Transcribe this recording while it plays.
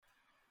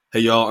Hey,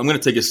 y'all, I'm going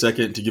to take a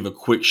second to give a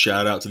quick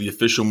shout out to the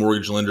official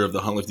mortgage lender of the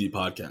Hunt Lift Eat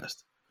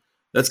podcast.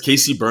 That's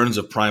Casey Burns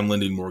of Prime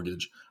Lending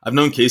Mortgage. I've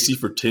known Casey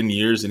for 10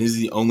 years, and he's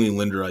the only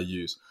lender I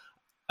use.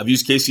 I've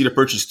used Casey to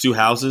purchase 2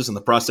 houses, and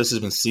the process has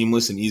been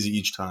seamless and easy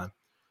each time.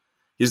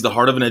 He's the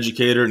heart of an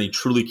educator, and he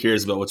truly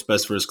cares about what's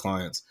best for his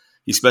clients.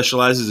 He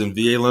specializes in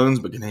VA loans,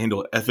 but can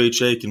handle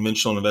FHA,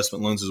 conventional, and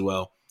investment loans as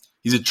well.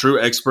 He's a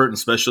true expert and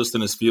specialist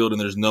in his field,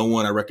 and there's no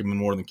one I recommend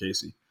more than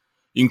Casey.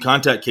 You can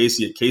contact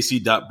Casey at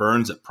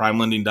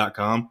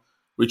casey.burns@primelending.com.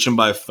 Reach him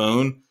by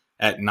phone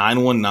at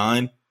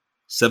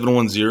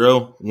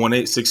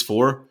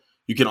 919-710-1864.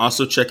 You can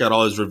also check out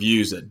all his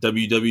reviews at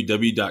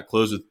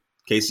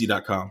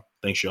www.closewithcasey.com.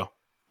 Thanks, y'all.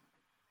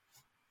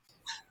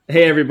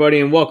 Hey, everybody,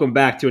 and welcome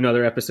back to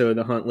another episode of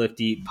the Hunt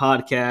Lift Eat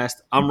podcast.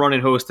 I'm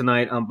running host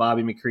tonight. I'm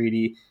Bobby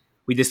McCready.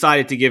 We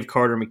decided to give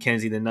Carter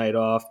McKenzie the night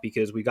off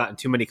because we gotten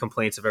too many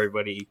complaints of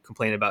everybody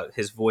complaining about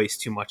his voice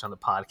too much on the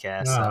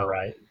podcast. All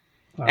right.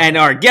 And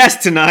our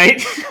guest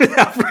tonight,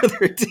 without further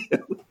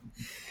ado,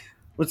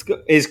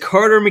 is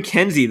Carter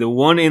McKenzie, the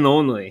one and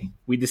only.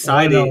 We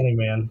decided, one and only,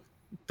 man.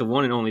 The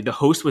one and only, the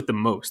host with the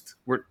most.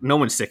 No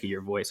one's sick of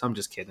your voice. I'm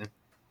just kidding.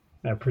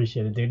 I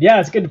appreciate it, dude.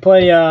 Yeah, it's good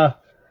to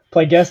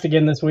play guest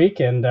again this week,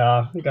 and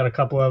we got a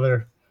couple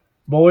other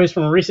boys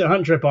from a recent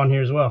hunt trip on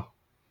here as well.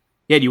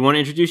 Yeah, do you want to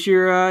introduce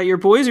your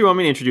boys, or you want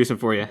me to introduce them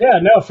for you?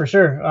 Yeah, no, for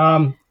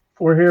sure.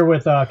 We're here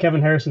with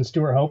Kevin Harris and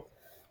Stuart Hope.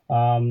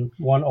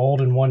 One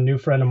old and one new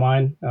friend of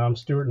mine.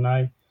 Stuart and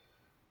I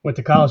went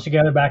to college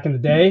together back in the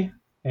day.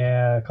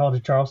 College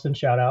of Charleston,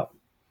 shout out.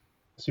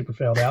 Super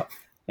failed out.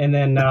 And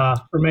then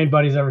remained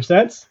buddies ever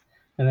since.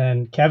 And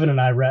then Kevin and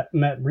I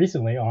met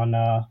recently on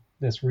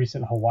this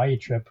recent Hawaii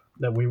trip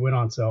that we went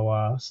on.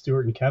 So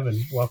Stuart and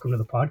Kevin, welcome to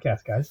the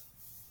podcast, guys.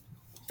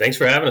 Thanks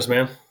for having us,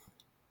 man.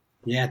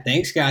 Yeah,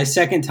 thanks, guys.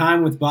 Second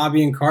time with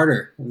Bobby and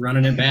Carter,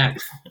 running it back.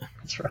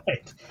 That's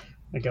right.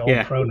 Like an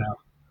old pro now.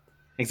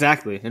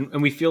 Exactly.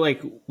 And we feel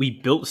like we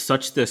built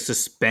such the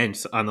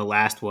suspense on the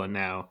last one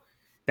now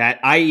that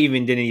I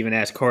didn't even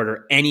ask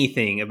Carter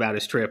anything about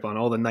his trip on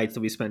all the nights that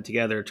we spent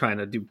together trying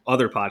to do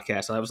other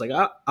podcasts. I was like,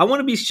 I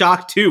want to be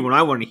shocked too when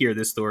I want to hear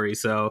this story.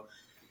 So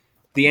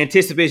the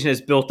anticipation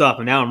has built up,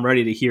 and now I'm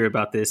ready to hear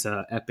about this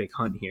epic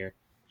hunt here.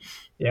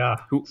 Yeah,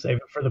 save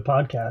it for the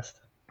podcast.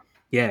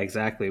 Yeah,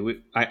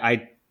 exactly.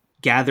 I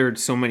gathered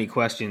so many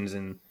questions,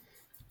 and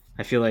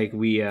I feel like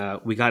we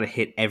got to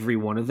hit every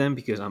one of them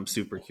because I'm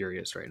super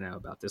curious right now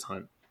about this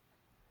hunt.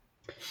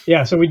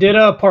 Yeah, so we did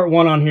a part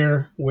 1 on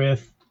here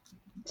with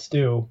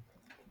Stu,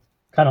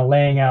 kind of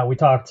laying out. We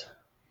talked.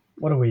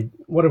 What did we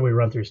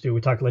run through, Stu?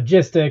 We talked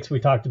logistics. We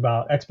talked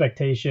about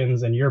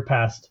expectations and your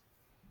past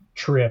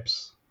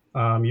trips,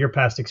 your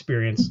past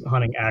experience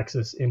hunting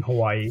axis in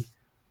Hawaii,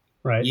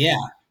 right? Yeah,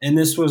 and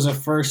this was a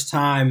first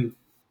time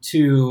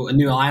to a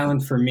new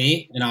island for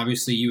me, and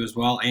obviously you as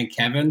well, and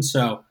Kevin.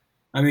 So,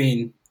 I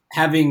mean,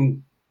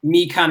 having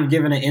me kind of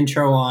giving an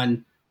intro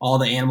on all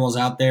the animals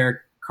out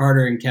there,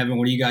 Carter and Kevin,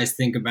 what do you guys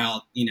think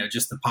about,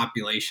 just the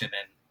population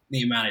and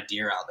the amount of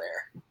deer out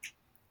there?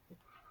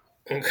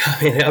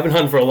 I mean, I've been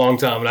hunting for a long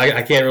time, and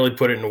I can't really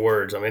put it into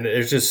words. I mean,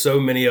 there's just so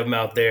many of them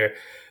out there.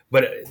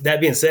 But that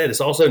being said,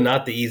 it's also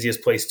not the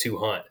easiest place to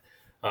hunt.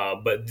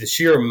 But the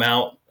sheer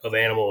amount of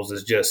animals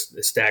is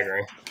just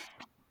staggering.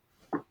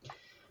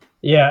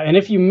 Yeah, and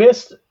if you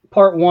missed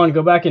part 1,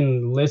 go back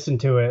and listen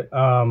to it.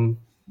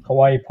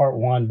 Hawaii part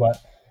 1,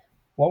 but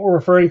what we're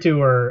referring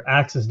to are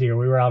axis deer.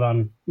 We were out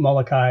on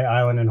Molokai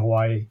Island in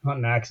Hawaii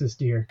hunting axis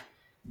deer,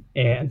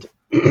 and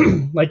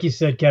like you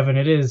said, Kevin,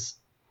 it's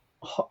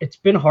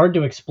been hard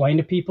to explain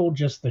to people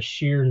just the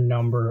sheer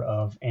number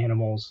of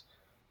animals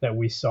that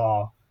we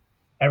saw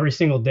every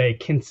single day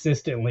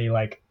consistently,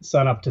 like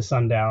sun up to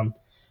sundown.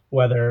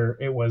 Whether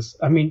it was,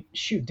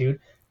 shoot,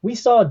 dude, we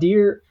saw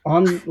deer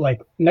on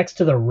next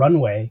to the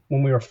runway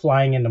when we were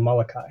flying into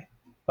Molokai,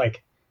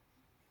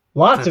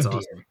 lots of deer.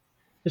 Awesome.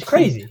 It's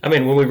crazy. I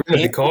mean, when we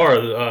rented the car,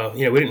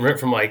 we didn't rent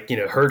from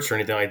Hertz or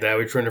anything like that.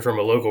 We rented from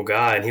a local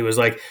guy, and he was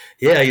like,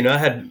 "Yeah, I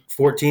had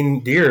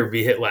 14 deer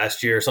be hit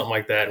last year or something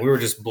like that," and we were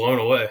just blown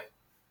away.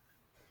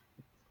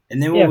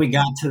 And then when we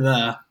got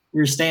to we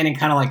were staying in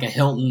kind of like a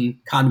Hilton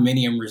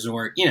condominium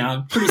resort,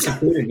 pretty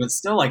secluded, but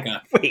still like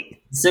a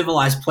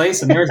civilized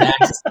place. And there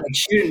was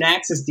shooting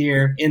axis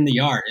deer in the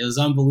yard. It was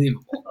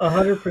unbelievable.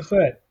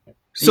 100%.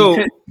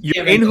 So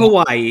you're in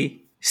Hawaii,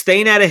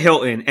 staying at a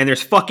Hilton, and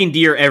there's fucking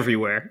deer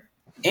everywhere.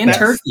 And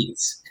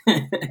turkeys.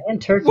 And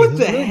turkeys. What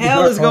the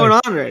hell is going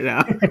on right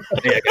now?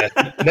 Yeah, guys.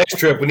 Next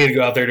trip, we need to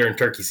go out there during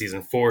turkey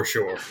season for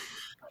sure.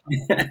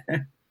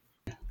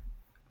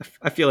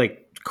 I feel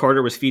like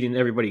Carter was feeding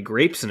everybody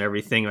grapes and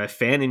everything by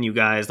fanning you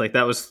guys. Like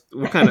that was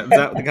what kind of is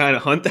that the kind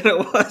of hunt that it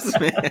was,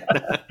 man?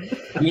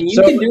 I mean,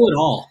 you can do it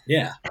all.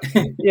 Yeah.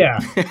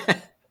 Yeah.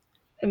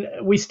 And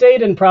we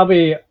stayed in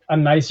probably a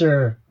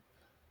nicer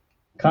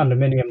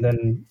condominium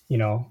than,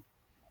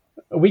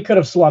 we could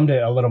have slummed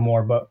it a little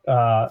more, but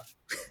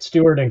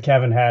Stuart and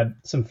Kevin had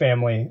some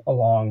family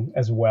along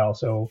as well.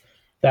 So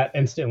that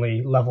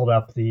instantly leveled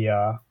up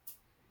the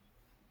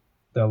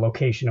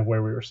location of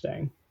where we were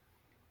staying.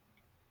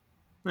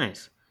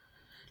 Nice.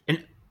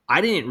 I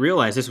didn't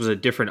realize this was a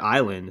different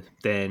island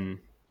than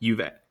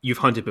you've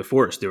hunted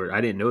before, Stuart. I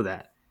didn't know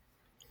that.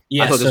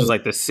 Yeah, I thought this was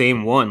like the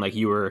same one, like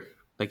you were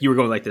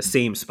going like the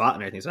same spot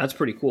and everything. So that's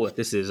pretty cool. That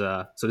this is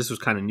so this was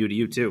kind of new to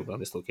you too on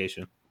this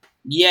location.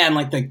 yeah, and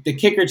like the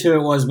kicker to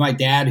it was my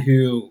dad,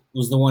 who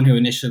was the one who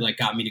initially like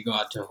got me to go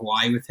out to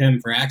Hawaii with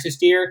him for axis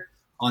deer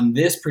on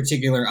this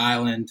particular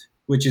island,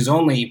 which is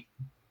only,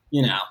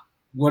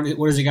 what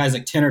is it, guys,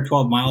 like 10 or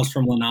 12 miles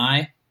from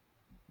Lanai?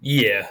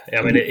 Yeah,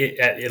 I mean,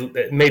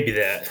 it may be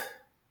that.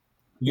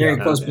 Very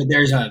close, but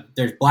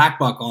there's black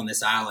buck on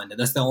this island.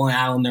 That's the only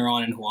island they're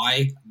on in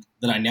Hawaii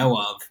that I know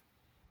of.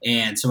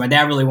 And so my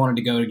dad really wanted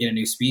to go to get a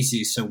new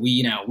species. So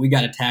we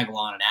got to tag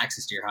along an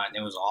axis deer hunt,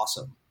 and it was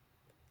awesome.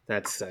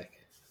 That's sick.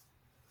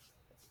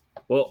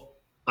 Well,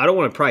 I don't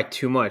want to pry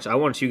too much. I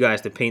want you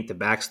guys to paint the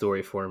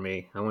backstory for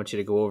me. I want you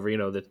to go over,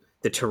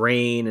 the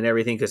terrain and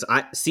everything. Because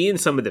seeing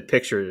some of the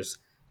pictures,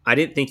 I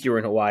didn't think you were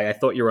in Hawaii. I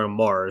thought you were on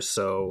Mars.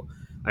 So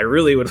I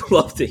really would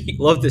love to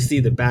see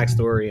the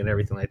backstory and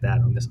everything like that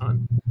on this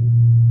hunt.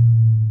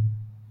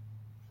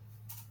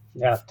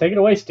 Yeah, take it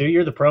away, Stu.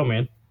 You're the pro,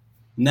 man.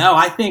 No,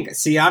 I've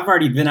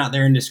already been out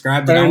there and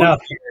described it. Fair enough.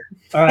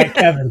 All right,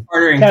 Kevin.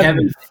 Carter and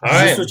Kevin. All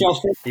right.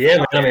 Yeah,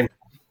 man, I mean,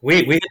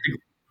 we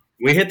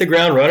hit the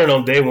ground running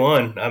on day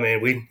one. I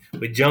mean,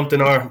 we jumped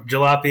in our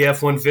Jalopy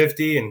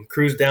F-150 and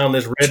cruised down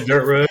this red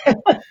dirt road.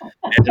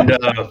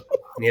 And,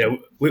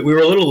 we were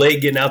a little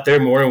late getting out there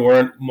morning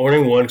one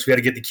because we had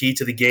to get the key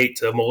to the gate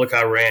to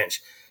Molokai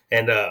Ranch.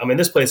 And,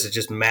 this place is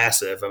just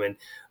massive. I mean,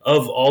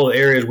 of all the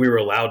areas we were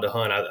allowed to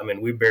hunt,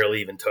 we barely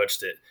even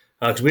touched it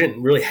because we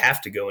didn't really have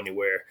to go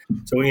anywhere.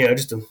 So,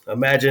 just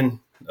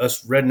imagine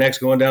us rednecks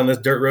going down this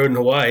dirt road in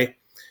Hawaii.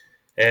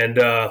 And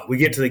we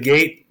get to the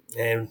gate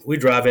and we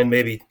drive in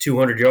maybe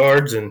 200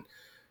 yards and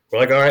we're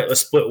like, all right,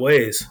 let's split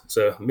ways.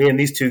 So me and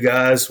these two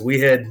guys, we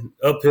head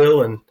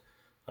uphill, and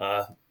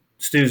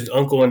Stu's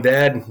uncle and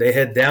dad, they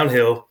head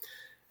downhill,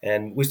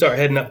 and we start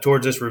heading up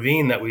towards this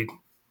ravine that we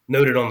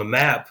noted on the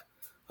map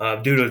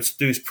due to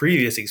Stu's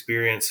previous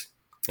experience.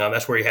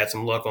 That's where he had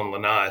some luck on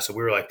Lanai. So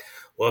we were like,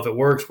 well, if it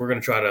works, we're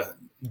going to try to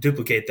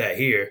duplicate that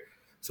here.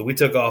 So we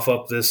took off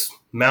up this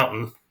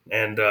mountain,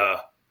 and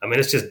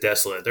it's just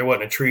desolate. There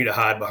wasn't a tree to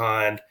hide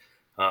behind,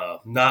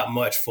 not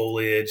much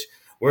foliage.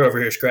 We're over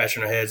here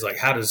scratching our heads like,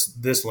 how does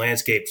this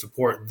landscape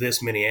support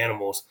this many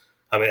animals?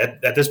 I mean,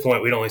 at this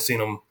point, we'd only seen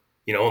them,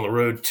 on the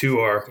road to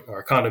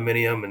our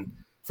condominium and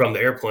from the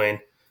airplane.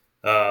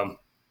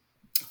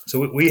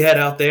 So we head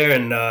out there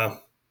and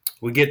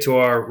we get to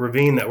our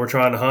ravine that we're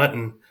trying to hunt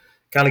and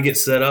kind of get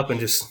set up and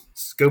just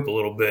scope a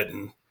little bit.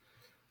 And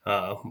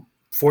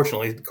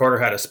fortunately, Carter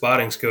had a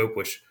spotting scope,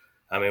 which,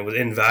 was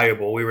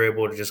invaluable. We were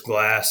able to just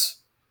glass,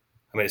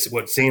 it's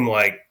what seemed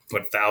like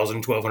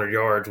 1,000, 1,200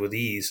 yards with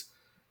ease,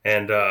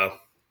 and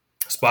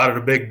spotted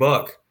a big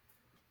buck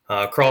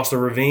across the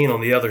ravine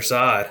on the other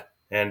side.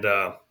 And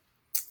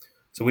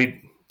so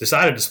we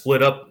decided to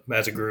split up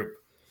as a group.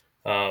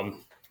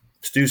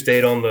 Stu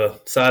stayed on the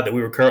side that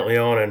we were currently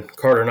on, and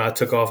Carter and I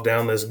took off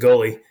down this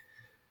gully.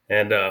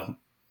 And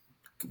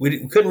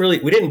we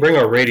didn't bring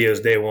our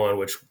radios day one,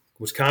 which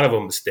was kind of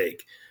a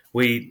mistake.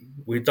 We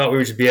thought we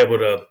would just be able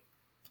to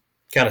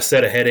kind of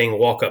set a heading,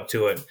 walk up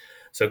to it.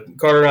 So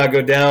Carter and I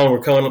go down,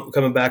 we're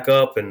coming back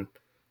up, and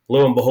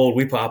lo and behold,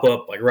 we pop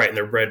up like right in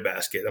their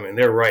breadbasket.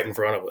 They're right in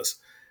front of us.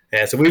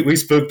 And so we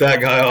spooked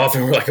that guy off,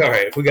 and we're like, all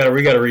right, we got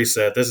to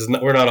reset.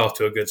 We're not off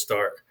to a good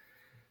start.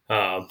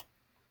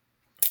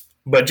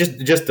 But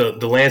just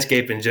the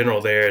landscape in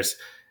general there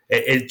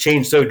it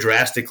changed so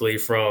drastically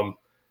from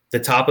the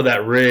top of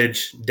that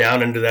ridge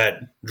down into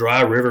that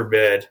dry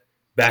riverbed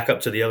back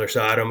up to the other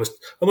side,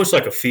 almost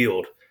like a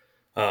field.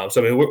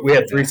 We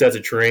had 3 sets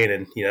of terrain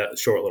and a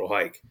short little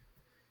hike.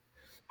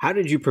 How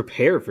did you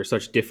prepare for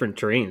such different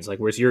terrains? Like,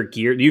 where's your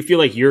gear? Do you feel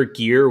like your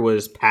gear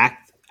was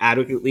packed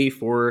adequately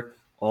for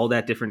all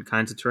that different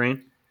kinds of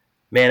terrain?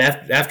 Man,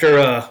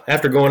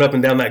 after going up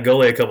and down that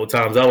gully a couple of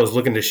times, I was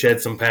looking to shed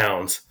some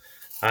pounds.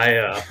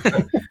 I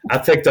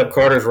picked up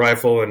Carter's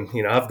rifle, and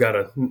I've got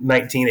a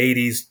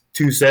 1980s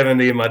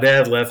 270 my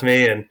dad left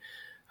me, and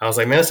I was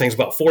like, man, this thing's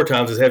about 4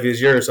 times as heavy as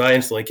yours. So I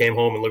instantly came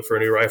home and looked for a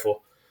new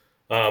rifle.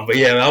 But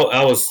yeah,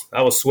 I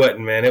was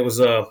sweating, man. It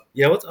was I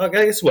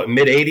guess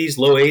mid 80s,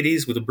 low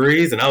 80s with a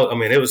breeze, and I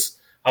was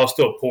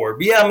still poor.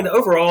 But yeah,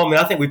 overall,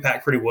 I think we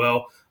packed pretty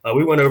well.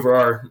 We went over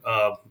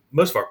our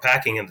most of our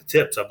packing in the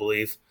tips, I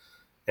believe,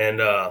 and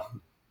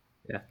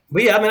yeah.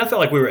 But yeah, I felt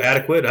like we were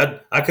adequate.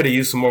 I could have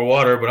used some more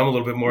water, but I'm a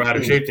little bit more out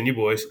of shape than you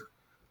boys.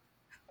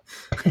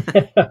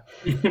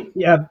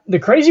 Yeah, the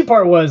crazy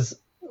part was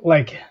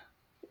like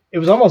it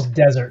was almost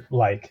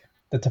desert-like,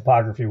 the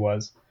topography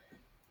was.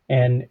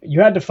 And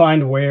you had to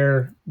find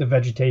where the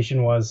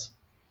vegetation was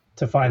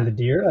to find the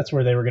deer. That's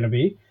where they were going to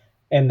be.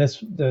 And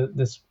this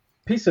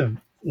piece of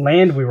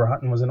land we were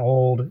hunting was an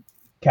old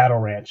cattle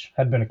ranch,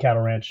 had been a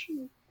cattle ranch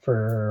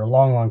for a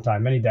long, long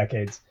time, many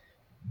decades.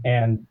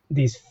 And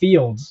these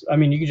fields,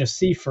 you could just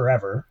see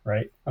forever,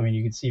 right?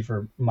 You could see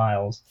for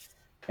miles.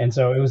 And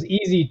so it was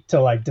easy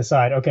to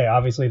decide, okay,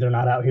 obviously they're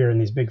not out here in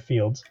these big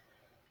fields.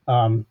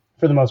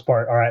 for the most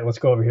part, all right, let's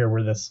go over here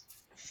where this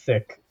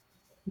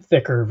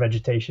thicker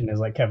vegetation is,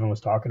 like Kevin was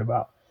talking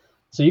about.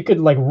 So you could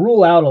like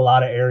rule out a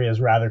lot of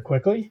areas rather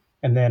quickly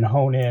and then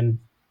hone in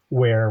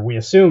where we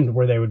assumed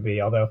where they would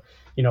be. Although,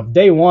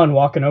 day one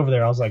walking over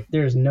there, I was like,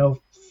 there's no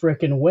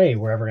freaking way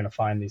we're ever going to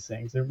find these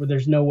things.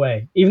 There's no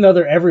way, even though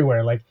they're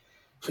everywhere. Like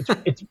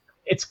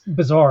it's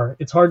bizarre.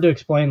 It's hard to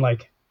explain.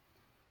 Like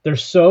they're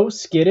so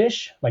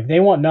skittish. Like they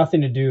want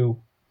nothing to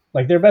do.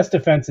 Like their best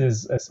defense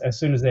is as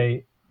soon as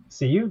they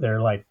see you,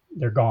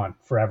 they're gone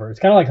forever. It's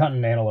kind of like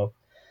hunting antelope,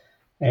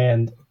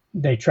 and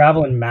they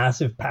travel in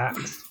massive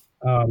packs,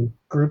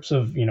 groups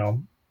of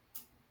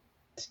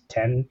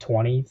 10,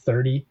 20,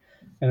 30,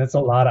 and it's a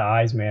lot of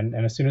eyes, man.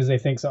 And as soon as they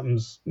think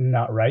something's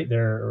not right,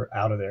 they're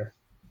out of there.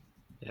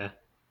 Yeah.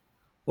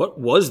 What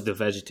was the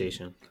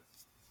vegetation?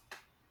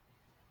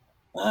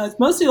 It's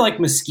mostly like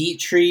mesquite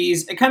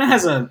trees. It kind of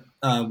has a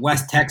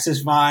West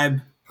Texas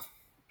vibe.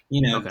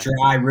 Okay.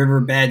 Dry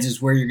riverbeds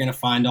is where you're going to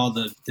find all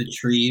the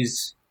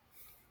trees.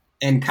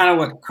 And kind of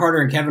what Carter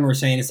and Kevin were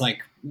saying is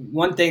like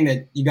one thing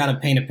that you got to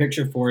paint a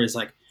picture for is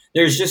like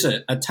there's just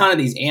a ton of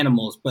these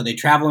animals, but they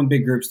travel in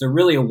big groups. They're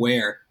really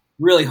aware,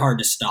 really hard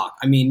to stalk.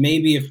 I mean,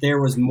 maybe if there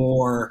was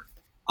more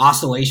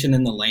oscillation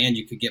in the land,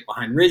 you could get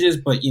behind ridges,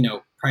 but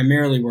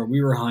primarily where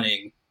we were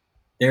hunting,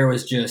 there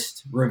was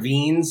just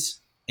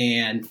ravines.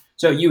 And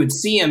so you would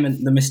see them,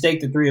 and the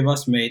mistake the three of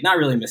us made, not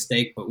really a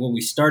mistake, but what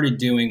we started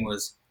doing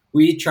was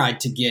we tried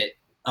to get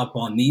up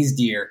on these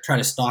deer, try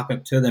to stalk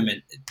up to them,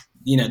 and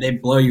they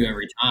blow you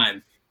every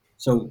time.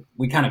 So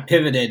we kind of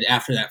pivoted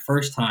after that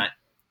first hunt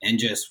and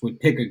just would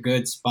pick a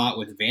good spot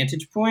with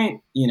vantage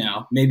point,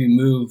 maybe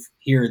move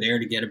here or there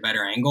to get a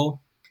better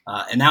angle.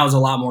 And that was a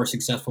lot more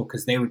successful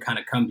because they would kind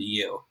of come to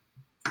you.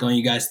 Don't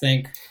you guys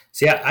think?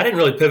 See, I didn't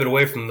really pivot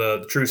away from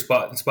the true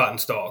spot and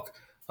stalk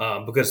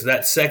because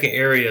that second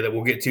area that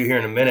we'll get to here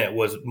in a minute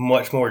was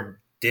much more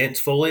dense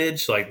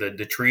foliage. Like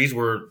the trees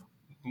were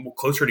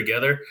closer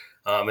together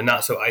and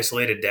not so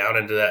isolated down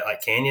into that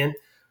like canyon.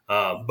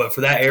 But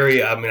for that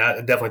area, I mean,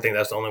 I definitely think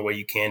that's the only way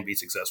you can be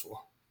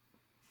successful.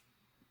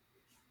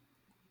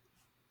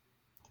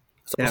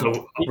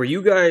 So were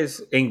you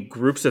guys in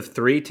groups of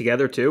 3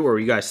 together too, or were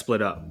you guys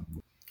split up?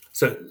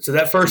 So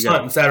that first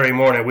hunt on Saturday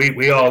morning,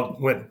 we all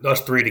went,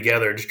 us 3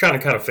 together, just trying to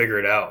kind of figure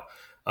it out.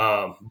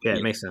 Yeah,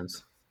 it makes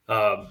sense.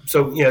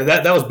 So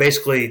that was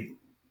basically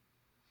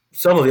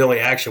some of the only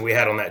action we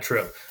had on that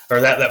trip, or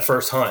that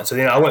first hunt. So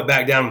I went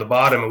back down to the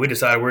bottom, and we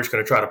decided we're just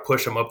going to try to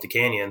push them up the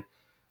canyon.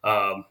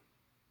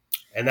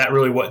 And that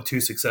really wasn't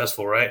too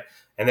successful, right?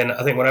 And then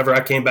I think whenever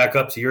I came back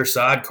up to your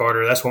side,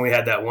 Carter, that's when we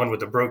had that one with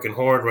the broken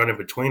horn running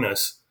between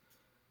us.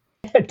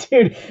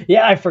 Dude,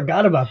 yeah, I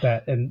forgot about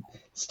that. And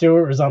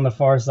Stuart was on the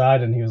far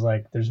side, and he was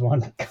like, there's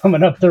one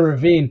coming up the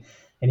ravine.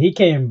 And he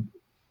came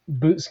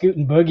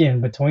scooting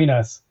boogieing between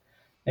us.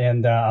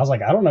 And I was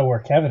like, I don't know where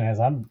Kevin is.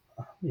 I'm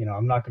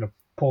not going to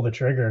pull the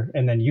trigger.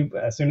 And then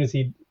as soon as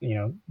he,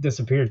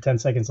 disappeared 10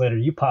 seconds later,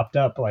 you popped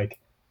up like,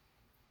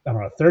 I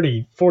don't know,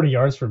 30, 40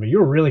 yards from me. You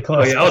were really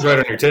close. Oh, yeah, I was right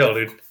on your tail,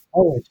 dude.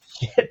 Holy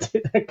shit,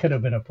 dude, that could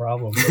have been a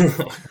problem.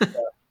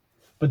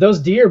 But those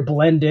deer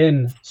blend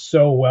in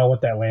so well with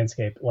that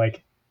landscape.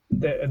 Like,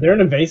 they're an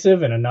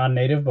invasive and a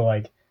non-native, but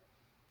like,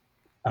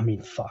 I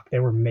mean, fuck, they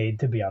were made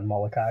to be on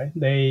Molokai.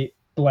 They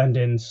blend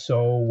in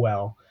so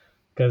well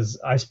because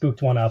I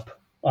spooked one up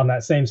on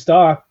that same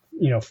stalk,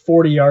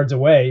 40 yards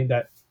away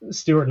that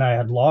Stuart and I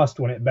had lost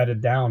when it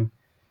bedded down.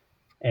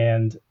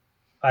 And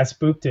I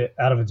spooked it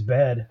out of its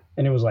bed,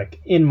 and it was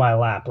like in my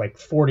lap, like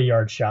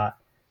 40-yard shot.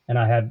 And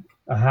I had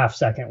a half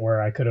second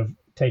where I could have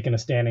taken a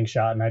standing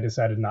shot, and I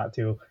decided not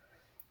to.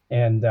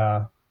 And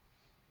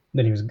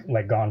then he was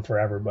like gone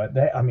forever. But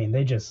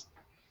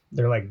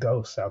they're like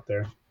ghosts out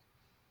there.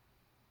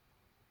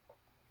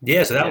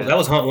 Yeah, so that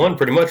was hunt 1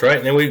 pretty much, right?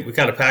 And then we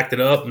kind of packed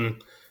it up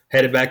and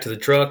headed back to the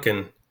truck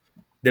and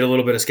did a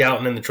little bit of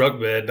scouting in the truck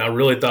bed. And I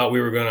really thought we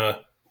were going to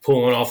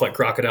pull one off like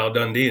Crocodile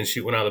Dundee and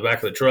shoot one out of the back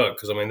of the truck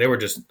because, I mean, they were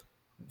just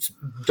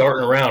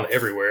darting around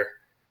everywhere.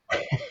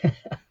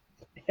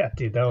 Yeah,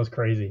 dude, that was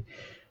crazy.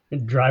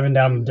 Driving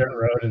down the dirt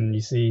road and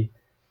you see,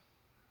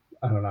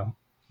 I don't know,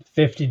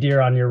 50 deer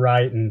on your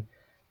right, and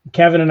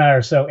Kevin and I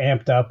are so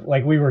amped up.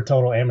 Like, we were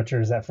total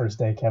amateurs that first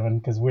day, Kevin,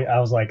 because I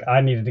was like,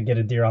 I needed to get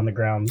a deer on the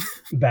ground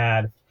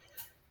bad.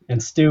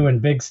 And Stu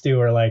and Big Stu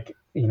are like,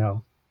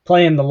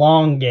 playing the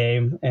long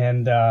game.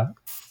 And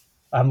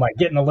I'm like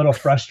getting a little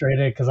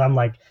frustrated because I'm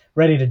like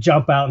ready to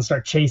jump out and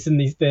start chasing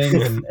these things.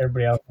 And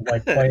everybody else is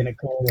like playing it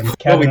cool. And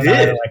Kevin and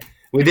I are like,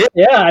 we did.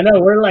 Yeah, I know.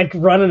 We're like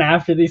running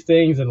after these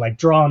things and like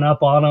drawing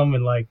up on them,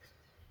 and like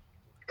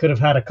could have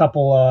had a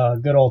couple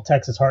good old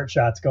Texas heart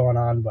shots going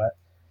on, but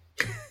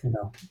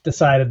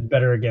decided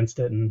better against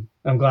it, and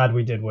I'm glad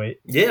we did wait.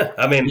 Yeah,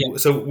 I mean,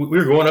 so we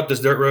were going up this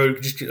dirt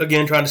road, just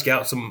again trying to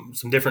scout some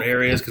different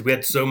areas because we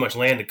had so much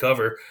land to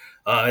cover,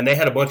 and they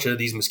had a bunch of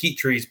these mesquite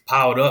trees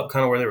piled up,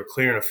 kind of where they were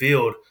clearing a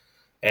field,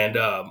 and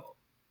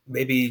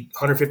maybe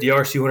 150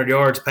 yards, 200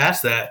 yards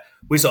past that,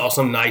 we saw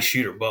some nice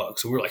shooter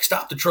bucks. So we were like,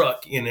 stop the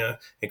truck, and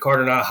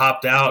Carter and I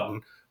hopped out,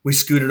 and we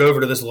scooted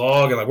over to this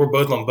log, and like we're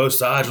both on both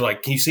sides. We're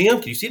like, "Can you see him?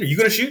 Can you see it? Are you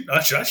going to shoot?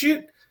 Should I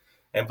shoot?"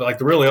 And but like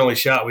the really only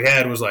shot we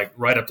had was like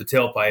right up the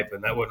tailpipe,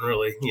 and that wasn't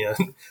really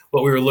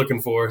what we were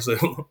looking for.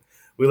 So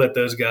we let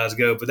those guys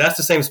go. But that's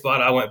the same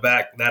spot I went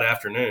back that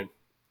afternoon.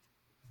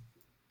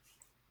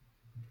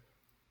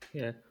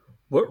 Yeah.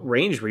 What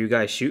range were you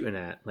guys shooting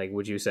at? Like,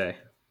 would you say?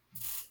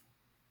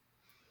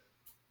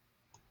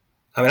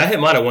 I mean, I hit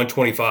mine at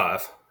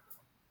 125.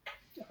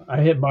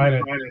 I hit mine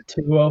at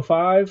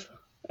 205,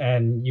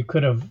 and you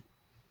could have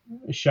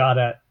shot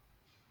at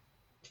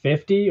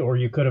 50, or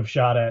you could have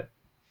shot at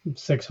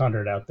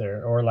 600 out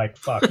there, or like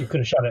you could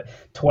have shot at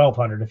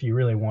 1200 if you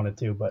really wanted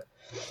to. But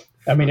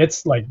I mean,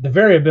 it's like the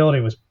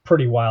variability was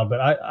pretty wild. But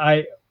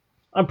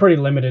I'm pretty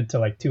limited to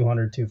like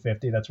 200,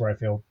 250. That's where I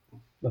feel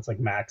that's like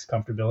max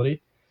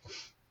comfortability.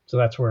 So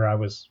that's where I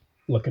was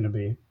looking to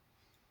be.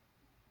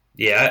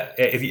 Yeah,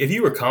 if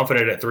you were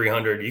confident at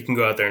 300, you can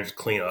go out there and just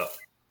clean up.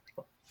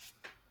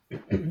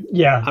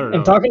 Yeah, I don't know.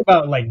 and talking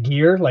about like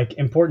gear, like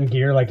important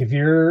gear, like if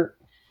you're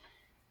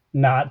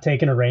not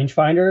taking a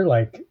rangefinder,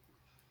 like,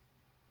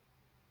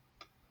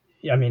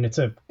 I mean, it's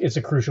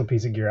a crucial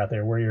piece of gear out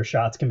there where your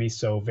shots can be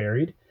so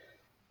varied.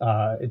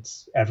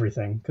 It's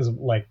everything, because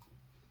like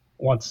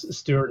once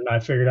Stuart and I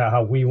figured out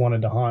how we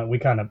wanted to hunt, we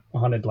kind of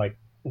hunted like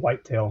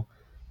whitetail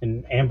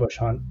and ambush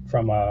hunt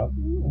from a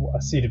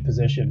seated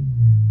position.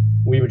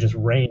 We would just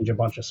range a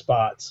bunch of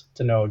spots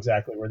to know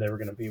exactly where they were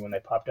going to be when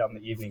they popped out in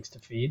the evenings to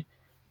feed.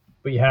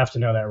 But you have to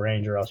know that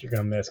range or else you're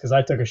going to miss. Because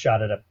I took a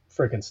shot at a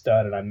freaking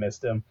stud and I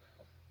missed him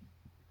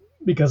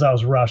because I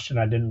was rushed and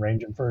I didn't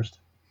range him first.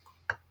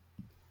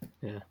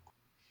 Yeah.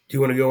 Do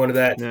you want to go into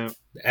that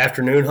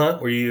afternoon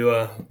hunt where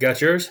you got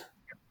yours?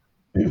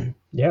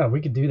 Yeah, we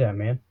could do that,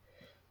 man.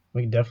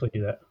 We could definitely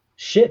do that.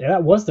 Shit,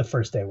 that was the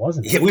first day,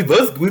 wasn't it? Yeah, we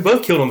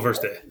both killed on the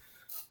first day.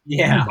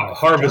 Yeah.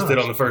 Harvested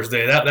on the first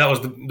day. That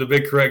was the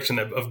big correction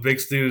of Big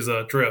Stu's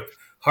trip.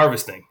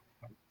 Harvesting.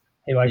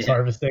 He likes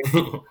harvesting.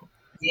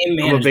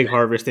 I'm a big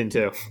harvesting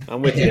too.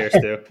 I'm with you there,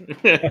 Stu.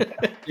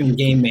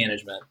 Game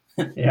management.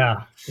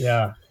 Yeah.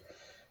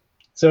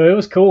 So it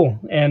was cool.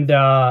 And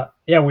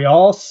we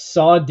all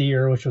saw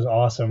deer, which was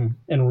awesome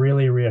and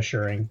really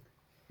reassuring.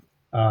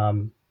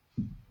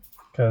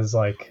 Because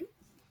like,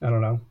 I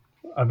don't know,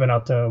 I've been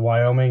out to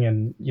Wyoming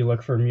and you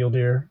look for mule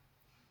deer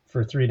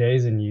for 3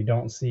 days and you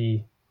don't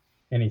see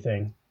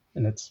anything,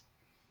 and it's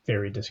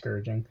very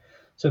discouraging.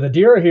 So the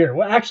deer are here.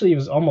 Well, actually,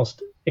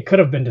 it could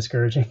have been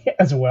discouraging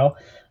as well.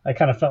 I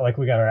kind of felt like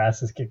we got our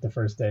asses kicked the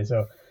first day.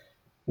 So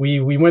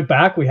we went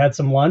back, we had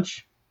some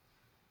lunch,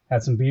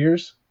 had some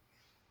beers.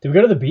 Did we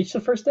go to the beach the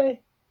first day?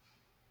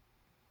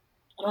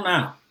 I don't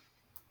know.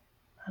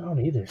 I don't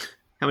either.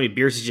 How many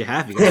beers did you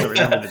have? You guys were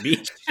down to the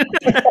beach.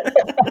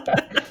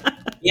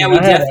 Yeah, we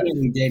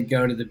definitely did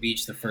go to the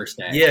beach the first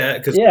day. Yeah,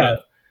 because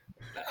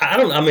I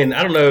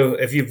don't know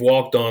if you've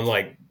walked on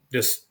like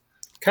just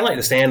kind of like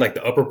the sand, like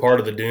the upper part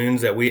of the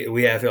dunes that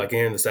we have like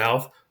in the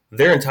south.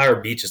 Their entire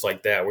beach is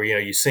like that, where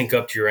you sink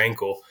up to your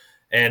ankle,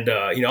 and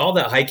all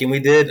that hiking we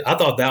did. I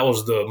thought that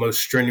was the most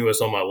strenuous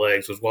on my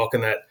legs, was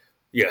walking that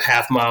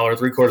half mile or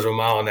 3/4 of a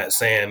mile in that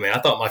sand. Man, I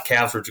thought my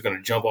calves were just going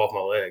to jump off my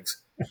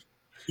legs.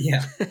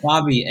 Yeah,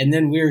 Bobby, and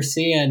then we were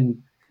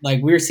seeing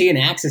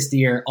axis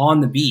deer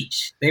on the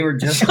beach. They were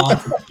just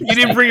off. You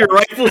didn't bring your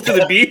rifle to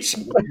the beach?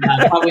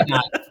 Probably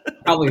not.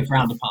 Probably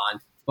frowned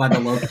upon by the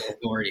local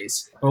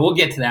authorities. But we'll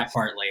get to that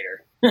part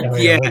later.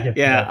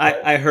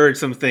 I heard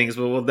some things,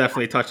 but we'll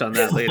definitely touch on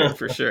that later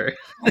for sure.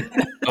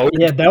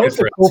 Yeah, that was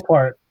the cool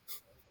part.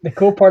 The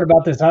cool part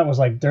about this hunt was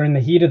like during the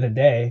heat of the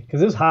day,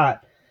 because it was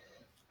hot,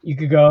 you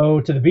could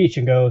go to the beach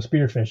and go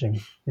spear fishing.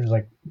 It was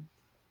like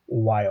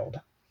wild.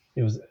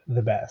 It was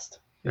the best.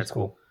 That's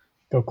cool.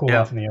 Go cool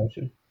off in the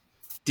ocean.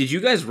 Did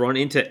you guys run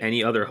into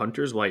any other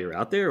hunters while you're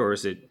out there, or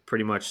is it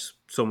pretty much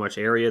so much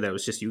area that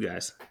was just you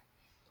guys?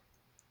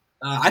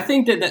 I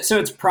think that so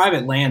it's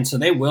private land, so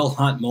they will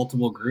hunt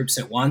multiple groups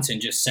at once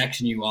and just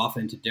section you off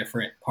into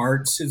different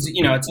parts. It's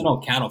an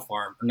old cattle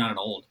farm, or not an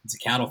old, it's a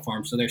cattle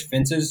farm. So there's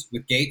fences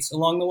with gates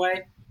along the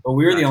way, but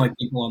we were the only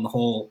people on the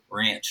whole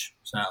ranch.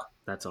 So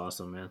that's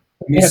awesome, man.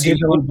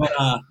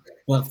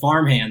 But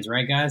farm hands,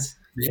 right, guys?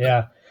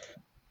 Yeah.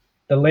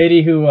 The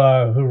lady who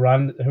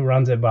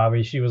runs it,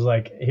 Bobby, she was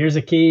like, "Here's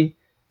a key.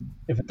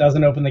 If it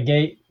doesn't open the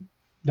gate,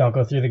 don't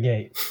go through the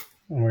gate."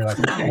 And we were like,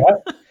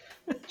 "What?"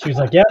 She was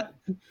like, "Yep."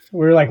 We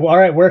were like, "Well, all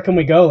right, where can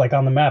we go?" Like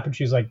on the map, and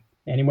she was like,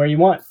 "Anywhere you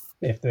want.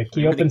 If the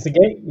key opens the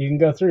gate, you can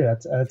go through.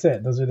 That's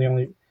it. Those are the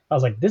only." I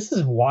was like, "This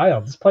is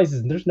wild. This place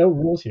there's no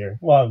rules here."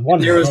 Well,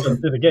 there was through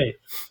the gate.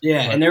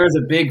 Yeah, and there was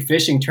a big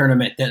fishing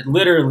tournament that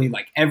literally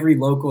like every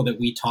local that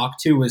we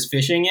talked to was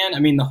fishing in. I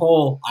mean, the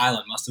whole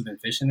island must have been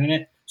fishing in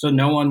it. So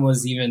no one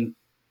was even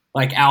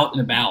like out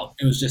and about.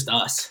 It was just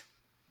us.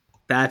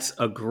 That's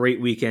a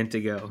great weekend to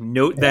go.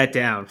 Note that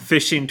down.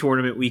 Fishing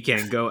tournament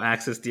weekend. Go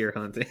axis deer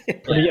hunting.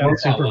 Pretty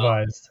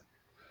unsupervised.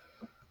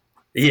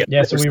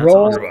 Yeah. So we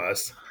roll.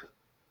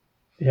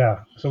 Yeah.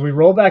 So we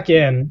roll back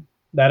in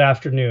that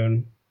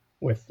afternoon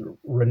with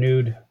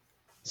renewed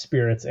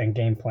spirits and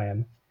game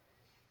plan.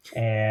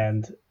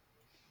 And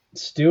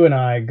Stu and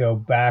I go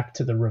back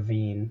to the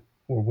ravine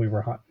where we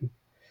were hunting.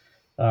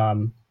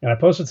 And I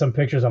posted some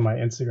pictures on my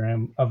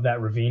Instagram of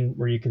that ravine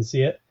where you can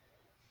see it.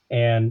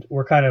 And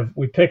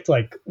we picked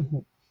like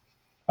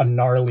a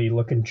gnarly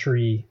looking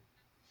tree,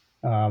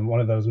 one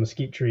of those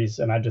mesquite trees.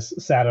 And I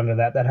just sat under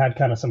that had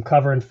kind of some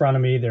cover in front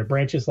of me. Their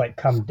branches like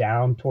come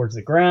down towards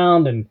the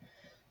ground. And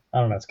I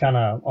don't know, it's kind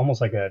of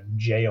almost like a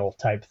jail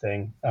type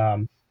thing.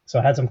 So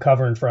I had some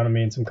cover in front of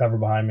me and some cover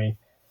behind me.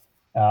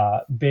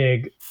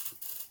 Big,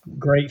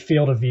 great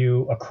field of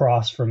view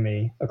across from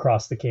me,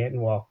 across the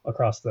canyon. Well,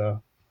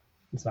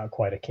 it's not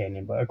quite a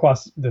canyon, but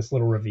across this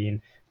little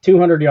ravine,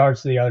 200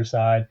 yards to the other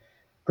side.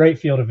 Great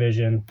field of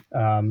vision.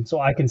 So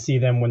I can see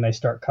them when they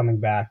start coming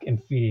back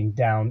and feeding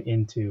down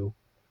into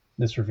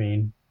this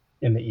ravine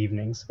in the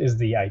evenings is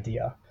the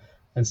idea.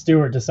 And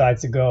Stuart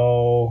decides to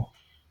go,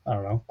 I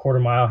don't know, quarter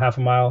mile, half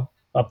a mile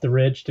up the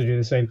ridge to do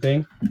the same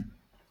thing.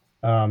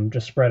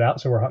 Just spread out.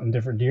 So we're hunting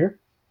different deer.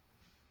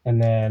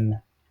 And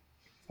then,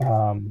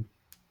 and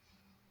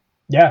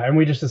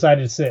we just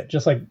decided to sit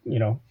just like,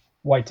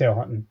 whitetail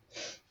hunting.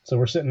 So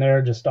we're sitting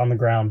there just on the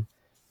ground,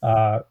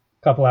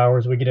 couple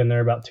hours. We get in there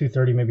about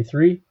 2:30, maybe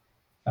 3,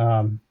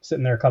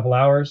 sitting there a couple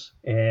hours.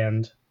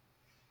 And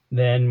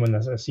then when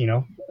this,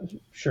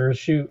 sure as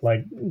shoot,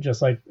 like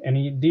just like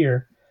any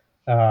deer,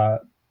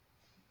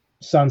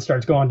 sun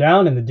starts going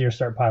down and the deer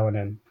start piling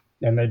in,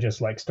 and they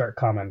just like start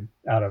coming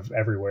out of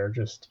everywhere,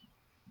 just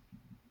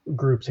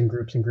groups and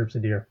groups and groups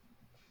of deer.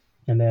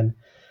 And then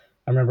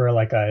I remember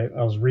like I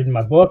was reading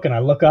my book and I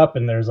look up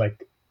and there's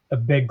like a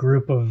big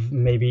group of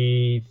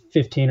maybe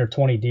 15 or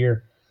 20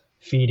 deer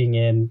feeding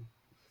in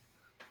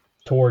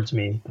towards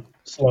me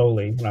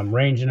slowly. And I'm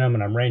ranging them.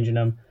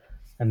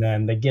 And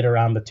then they get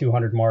around the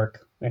 200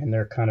 mark and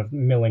they're kind of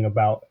milling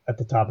about at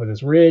the top of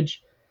this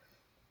ridge.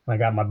 I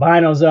got my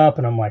binos up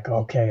and I'm like,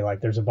 okay,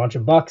 like there's a bunch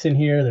of bucks in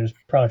here. There's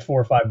probably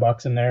 4 or 5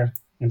 bucks in there.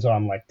 And so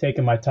I'm like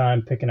taking my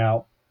time, picking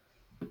out,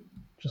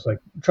 just like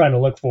trying to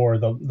look for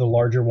the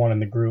larger one in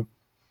the group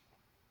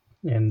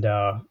and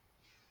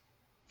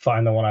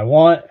find the one I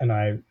want. And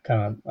I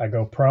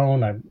go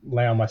prone, I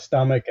lay on my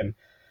stomach and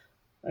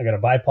I got a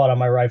bipod on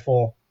my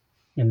rifle.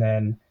 And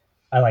then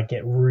I like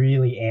get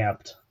really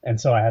amped. And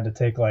so I had to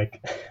take I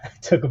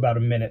took about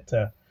a minute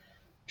to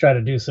try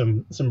to do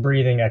some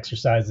breathing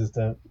exercises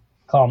to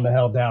calm the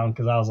hell down.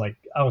 Cause I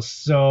was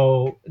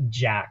so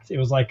jacked. It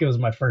was like, it was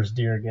my first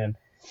deer again.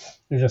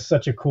 It was just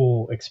such a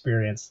cool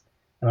experience.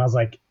 And I was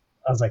like,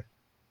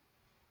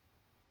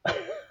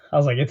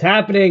 it's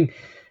happening.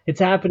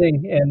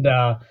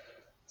 And,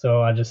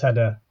 so I just had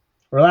to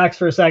relax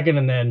for a second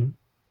and then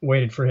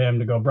waited for him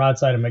to go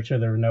broadside and make sure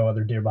there were no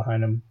other deer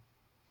behind him.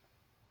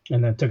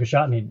 And then took a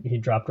shot and he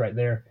dropped right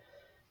there.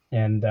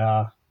 And,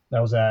 that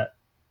was at,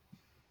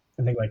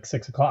 I think like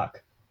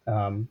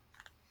 6:00.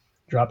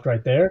 Dropped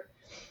right there.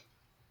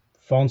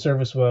 Phone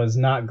service was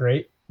not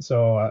great.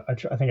 So I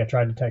think I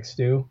tried to text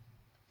Stu.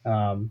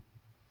 And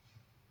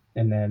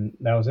then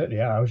that was it.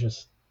 Yeah. I was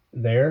just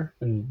there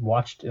and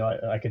watched.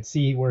 I could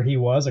see where he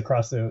was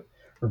across the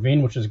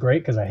ravine, which was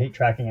great because I hate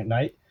tracking at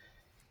night.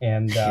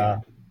 And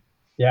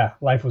yeah,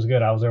 life was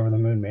good. I was over the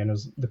moon, man. It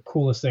was the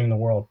coolest thing in the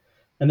world.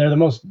 And they're the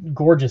most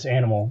gorgeous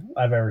animal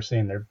I've ever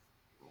seen. They're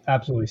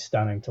absolutely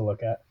stunning to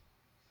look at.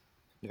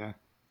 Yeah,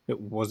 it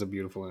was a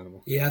beautiful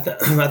animal. Yeah,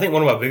 I think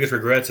one of my biggest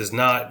regrets is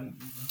not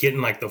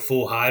getting like the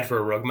full hide for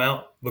a rug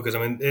mount because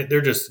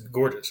they're just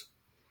gorgeous.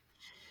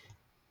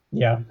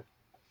 Yeah,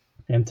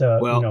 and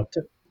to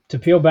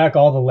peel back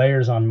all the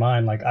layers on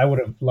mine, like I would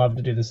have loved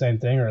to do the same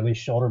thing or at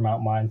least shoulder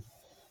mount mine,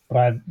 but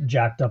I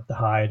jacked up the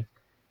hide.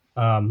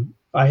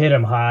 I hit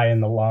him high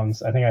in the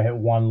lungs. I think I hit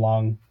one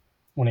lung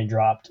when he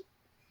dropped,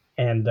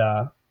 and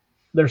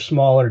they're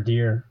smaller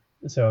deer,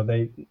 so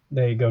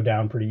they go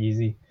down pretty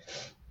easy.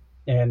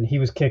 And he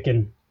was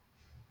kicking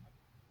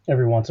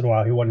every once in a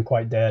while. He wasn't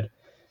quite dead.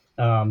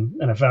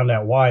 And I found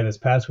out why this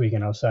past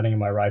weekend. I was sighting in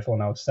my rifle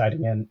and I was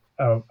sighting in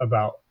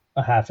about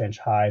a half-inch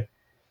high.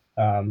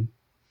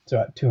 So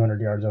at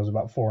 200 yards, I was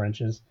about 4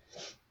 inches.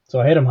 So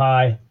I hit him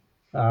high.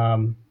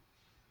 And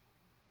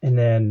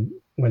then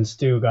when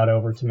Stu got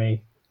over to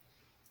me,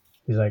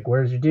 he's like,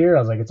 "Where's your deer?" I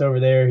was like, "It's over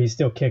there." He's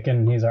still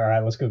kicking. He's all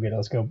right. Let's go get it.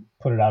 Let's go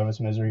put it out of its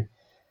misery.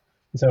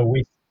 And so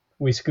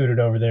we scooted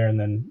over there and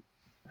then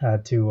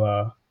had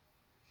to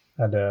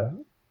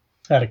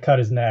cut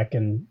his neck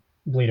and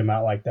bleed him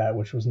out like that,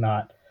 which was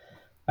not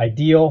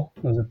ideal.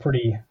 It was a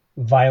pretty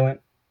violent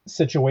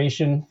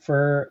situation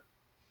for,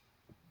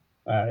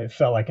 it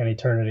felt like an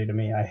eternity to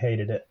me. I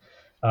hated it.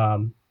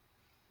 And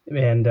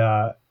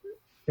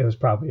it was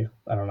probably,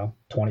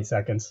 20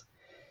 seconds.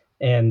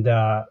 And,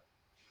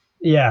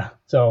 yeah,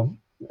 so,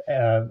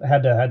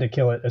 had to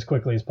kill it as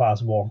quickly as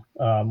possible,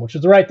 which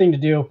was the right thing to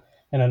do.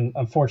 And an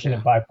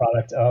unfortunate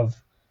byproduct of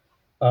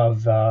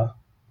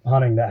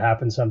hunting that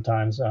happens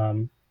sometimes.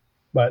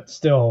 But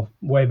still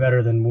way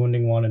better than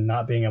wounding one and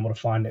not being able to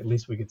find it. At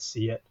least we could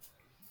see it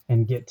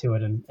and get to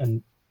it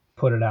and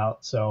put it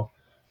out. So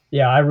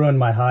yeah, I ruined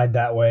my hide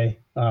that way,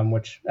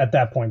 which at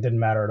that point didn't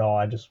matter at all.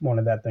 I just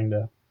wanted that thing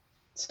to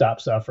stop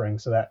suffering.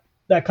 So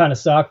that kind of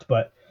sucked,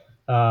 but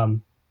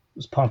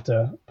was pumped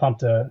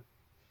to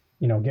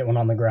get one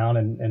on the ground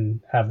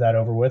and have that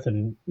over with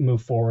and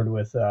move forward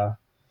with the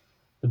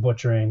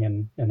butchering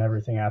and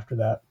everything after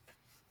that.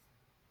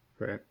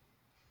 Right.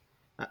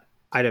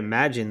 I'd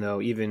imagine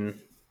though, even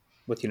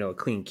with a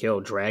clean kill,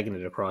 dragging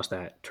it across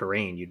that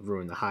terrain, you'd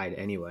ruin the hide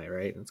anyway,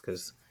 right? It's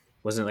because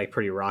wasn't it like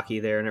pretty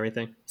rocky there and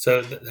everything.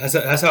 So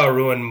that's how I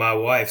ruined my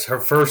wife's her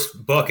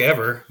first buck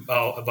ever.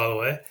 By the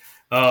way,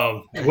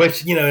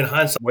 which in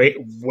hindsight,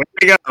 where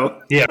to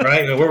go? Yeah,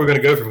 right. Where we're going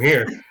to go from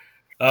here?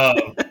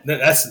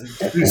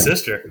 That's his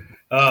sister.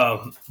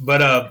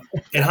 But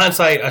in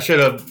hindsight, I should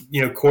have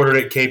quartered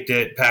it, caped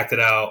it, packed it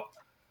out.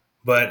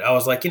 But I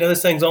was like,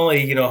 this thing's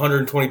only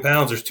 120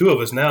 pounds. There's two of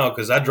us now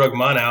because I drug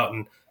mine out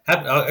and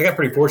I got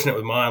pretty fortunate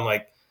with mine.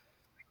 Like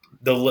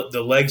the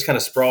legs kind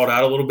of sprawled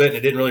out a little bit and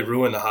it didn't really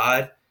ruin the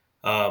hide.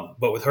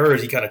 But with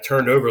hers, he kind of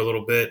turned over a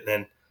little bit.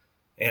 And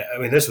I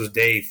mean, this was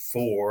day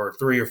 3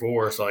 or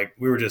 4. So like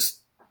we were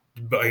just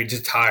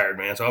tired,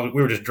 man. So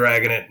we were just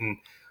dragging it. And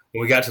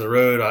when we got to the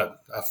road,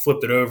 I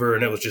flipped it over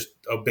and it was just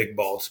a big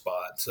bald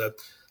spot. So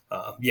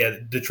yeah,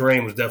 the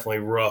terrain was definitely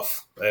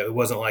rough. It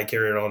wasn't like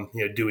carrying on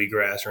dewy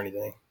grass or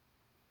anything.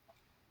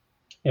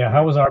 Yeah,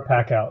 how was our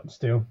pack out,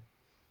 Stu?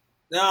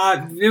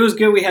 It was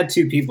good. We had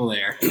 2 people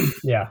there.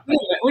 Yeah,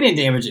 we didn't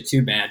damage it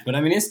too bad, but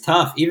I mean it's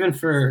tough. Even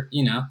for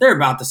they're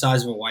about the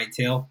size of a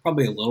whitetail,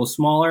 probably a little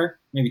smaller,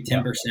 maybe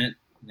 10%,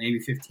 maybe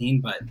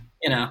 15, but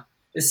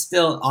it's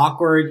still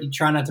awkward. You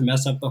try not to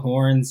mess up the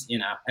horns.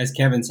 As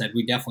Kevin said,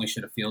 we definitely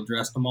should have field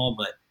dressed them all,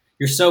 but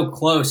you're so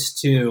close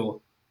to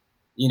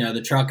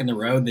the truck and the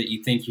road that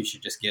you think you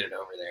should just get it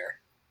over there.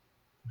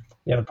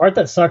 Yeah, the part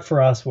that sucked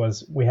for us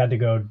was we had to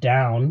go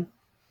down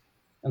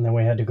and then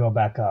we had to go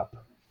back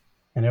up.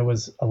 And it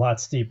was a lot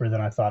steeper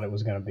than I thought it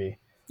was going to be.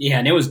 Yeah,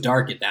 and it was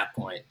dark at that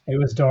point. It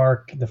was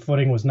dark. The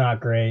footing was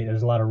not great.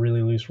 There's a lot of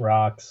really loose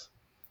rocks.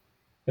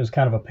 It was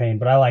kind of a pain,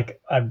 but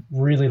I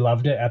really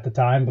loved it at the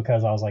time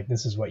because I was like,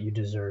 this is what you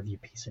deserve, you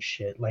piece of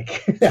shit.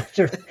 Like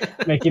after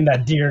making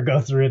that deer go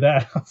through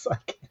that, I was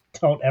like,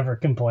 don't ever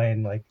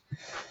complain. Like,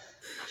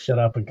 shut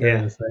up and carry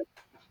this thing.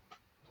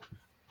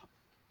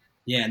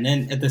 Yeah, and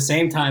then at the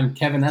same time,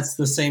 Kevin, that's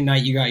the same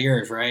night you got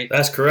yours, right?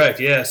 That's correct.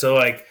 Yeah, so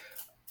like,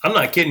 I'm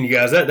not kidding you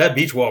guys. That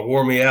beach walk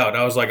wore me out.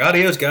 I was like,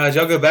 adios, guys.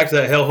 Y'all go back to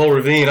that hellhole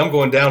ravine. I'm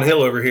going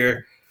downhill over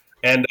here.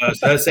 And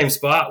so that same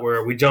spot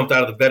where we jumped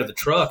out of the bed of the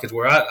truck is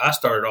where I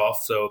started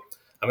off. So,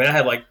 I mean, I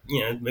had like,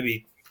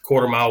 maybe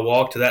quarter-mile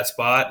walk to that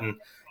spot and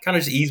kind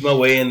of just eased my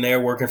way in there,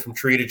 working from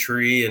tree to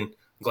tree and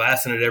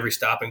glassing at every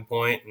stopping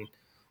point.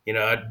 And,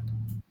 I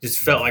just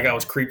felt like I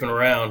was creeping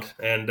around.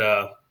 And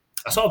I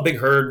saw a big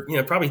herd,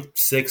 probably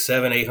 600,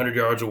 700, 800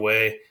 yards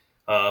away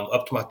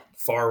up to my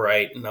far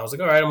right. And I was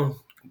like, all right, I'm going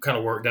to kind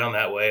of work down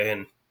that way.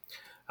 And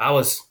I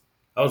was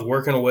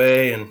working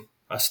away and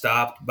I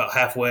stopped about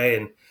halfway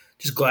and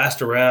just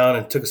glassed around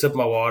and took a sip of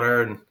my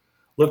water and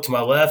looked to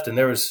my left. And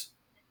there was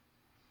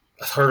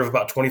a herd of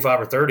about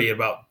 25 or 30 at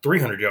about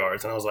 300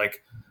 yards. And I was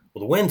like, well,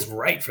 the wind's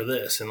right for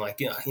this. And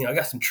like, I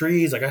got some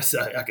trees. Like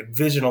I could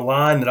vision a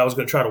line that I was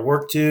going to try to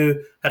work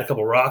to, had a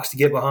couple rocks to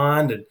get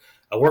behind. And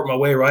I worked my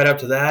way right up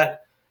to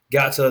that,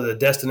 got to the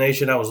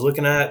destination I was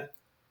looking at,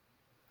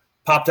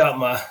 popped out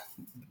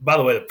by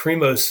the way, the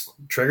Primos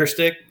trigger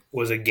stick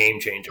was a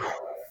game changer.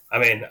 I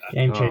mean,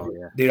 game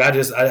changer. Dude,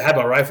 I had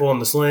my rifle in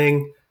the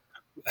sling,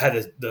 had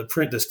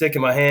the stick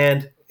in my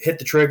hand, hit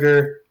the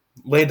trigger,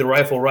 laid the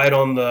rifle right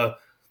on the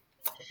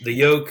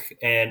yoke,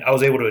 and I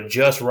was able to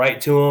adjust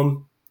right to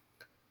him.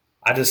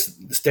 I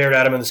just stared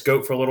at him in the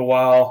scope for a little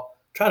while,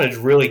 trying to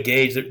just really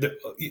gauge.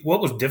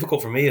 What was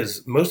difficult for me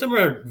is most of them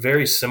are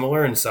very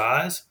similar in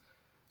size.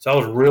 So I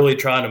was really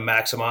trying to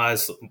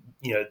maximize,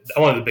 I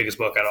wanted the biggest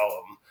buck out of all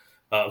of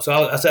them.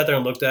 So I sat there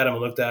and looked at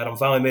him,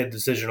 finally made a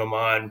decision on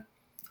mine,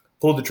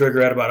 pulled the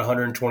trigger at about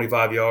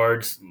 125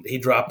 yards. He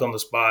dropped on the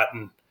spot.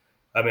 And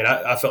I mean,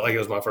 I felt like it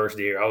was my first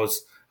deer. I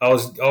was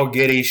all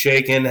giddy,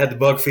 shaking, had the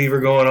buck fever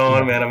going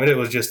on, man. I mean, it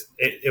was just,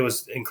 it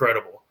was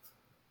incredible.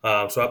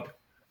 So I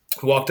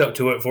walked up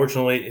to it.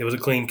 Fortunately, it was a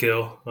clean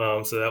kill.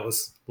 So that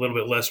was a little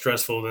bit less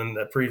stressful than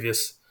that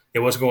previous,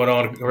 what's going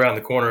on around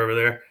the corner over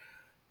there.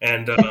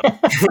 And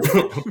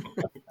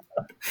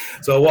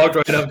so I walked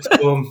right up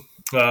to him.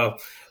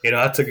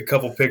 I took a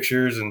couple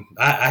pictures and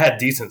I had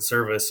decent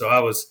service. So I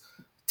was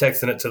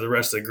texting it to the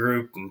rest of the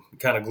group and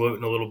kind of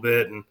gloating a little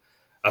bit. And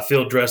I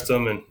field dressed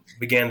them and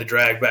began to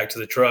drag back to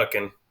the truck.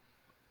 And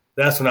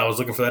that's when I was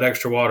looking for that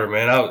extra water,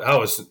 man. I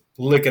was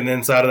licking the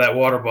inside of that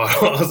water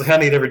bottle. I was like, I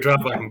need every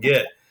drop I can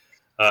get.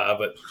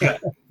 But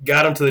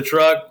got them to the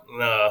truck.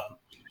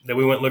 Then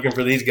we went looking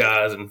for these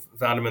guys and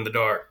found them in the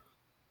dark.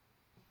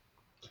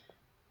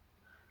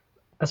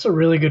 That's a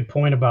really good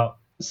point about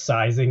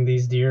sizing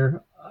these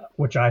deer,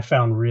 which I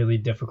found really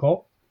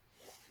difficult.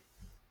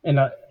 And,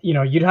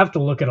 you'd have to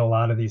look at a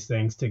lot of these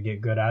things to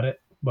get good at it.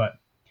 But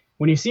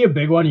when you see a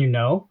big one,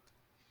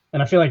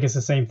 and I feel like it's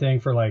the same thing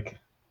for like,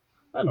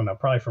 I don't know,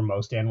 probably for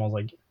most animals,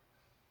 like,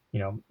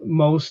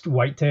 most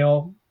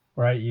whitetail,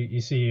 right? You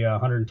see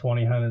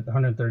 120,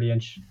 130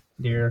 inch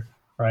deer,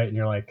 right? And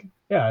you're like,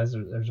 Yeah,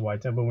 there's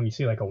whitetail, but when you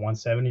see like a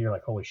 170, you're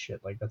like, holy shit,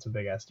 like that's a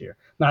big ass deer.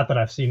 Not that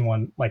I've seen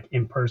one like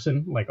in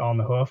person, like on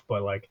the hoof,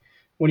 but like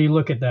when you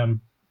look at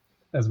them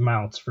as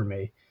mounts for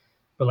me.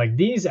 But like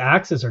these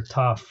axes are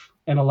tough,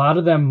 and a lot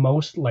of them,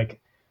 most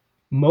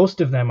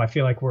of them, I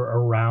feel like were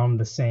around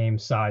the same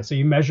size. So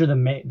you measure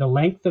the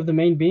length of the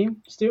main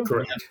beam, Stu?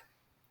 Correct.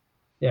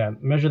 Yeah,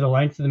 measure the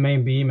length of the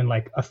main beam, and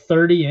like a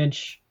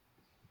 30-inch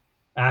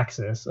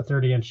axis, a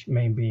 30-inch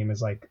main beam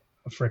is like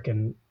a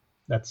freaking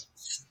that's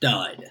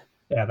Stud.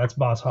 yeah, that's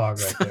Boss Hog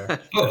right there.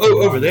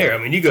 Over there, I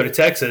mean, you go to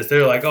Texas,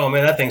 they're like, oh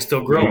man, that thing's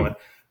still growing.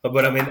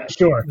 But I mean,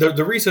 Sure.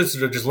 the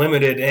resources are just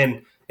limited.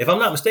 And if I'm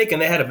not mistaken,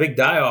 they had a big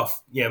die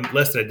off,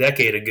 less than a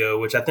decade ago,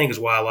 which I think is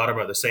why a lot of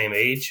them are the same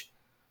age.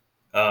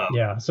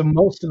 Yeah, so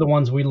most of the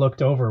ones we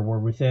looked over were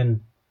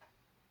within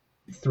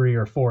 3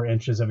 or 4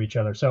 inches of each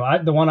other. So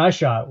the one I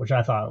shot, which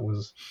I thought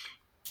was,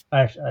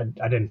 I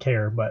didn't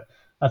care, but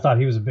I thought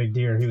he was a big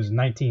deer. He was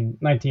 19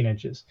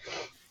 inches.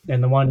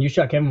 And the one you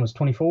shot, Kevin, was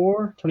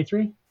 24,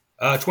 23?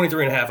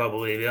 23 and a half, I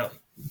believe. Yeah.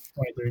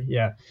 23,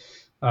 yeah.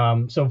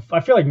 So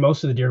I feel like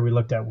most of the deer we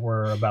looked at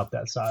were about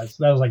that size.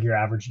 That was like your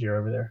average deer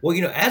over there.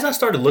 Well, as I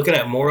started looking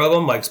at more of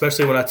them, like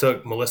especially when I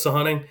took Melissa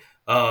hunting,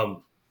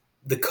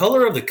 the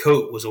color of the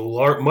coat was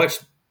a much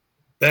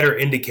better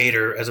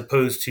indicator as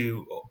opposed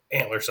to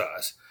antler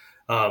size.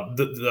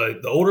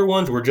 The older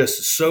ones were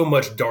just so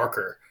much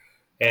darker.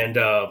 And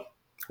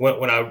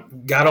when I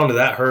got onto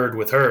that herd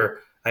with her,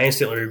 I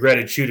instantly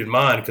regretted shooting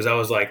mine because I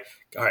was like,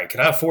 all right, can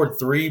I afford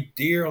 3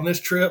 deer on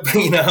this trip?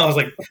 I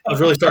was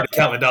really starting to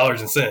count my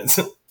dollars and cents.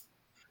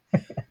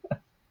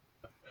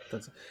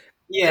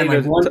 Yeah,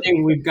 like one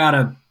thing we've got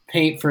to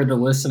paint for the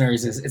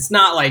listeners is it's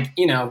not like,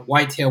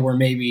 whitetail where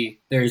maybe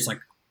there's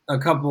like a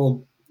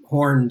couple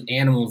horned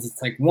animals.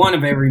 It's like one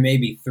of every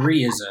maybe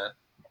 3 is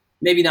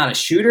maybe not a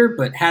shooter,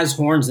 but has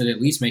horns that at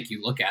least make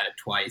you look at it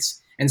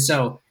twice. And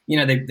so,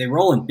 they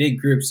roll in big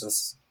groups. So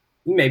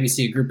you maybe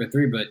see a group of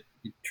 3, but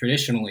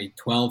traditionally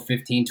 12,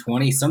 15,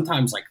 20,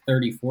 sometimes like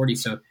 30, 40.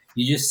 So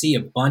you just see a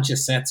bunch of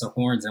sets of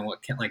horns. And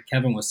like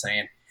Kevin was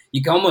saying,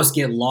 you can almost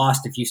get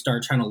lost if you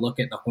start trying to look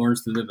at the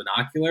horns through the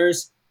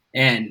binoculars.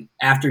 And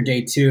after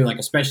day 2, like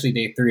especially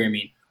day 3, I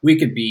mean, we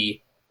could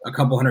be a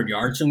couple hundred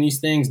yards from these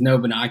things, no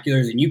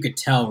binoculars, and you could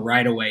tell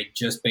right away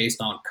just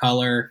based on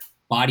color,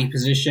 body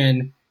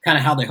position, kind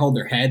of how they hold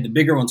their head. The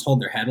bigger ones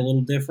hold their head a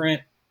little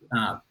different.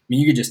 I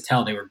mean, you could just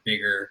tell they were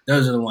bigger.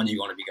 Those are the ones you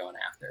want to be going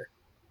after.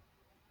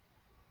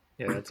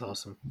 Yeah, that's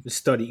awesome.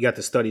 You got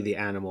to study the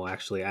animal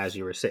actually as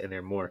you were sitting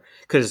there more.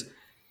 Because,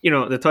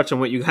 to touch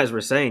on what you guys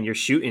were saying, you're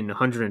shooting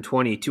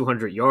 120,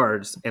 200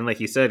 yards. And like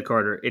you said,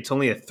 Carter, it's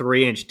only a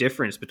 3-inch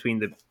difference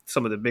between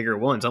some of the bigger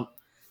ones.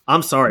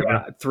 I'm sorry,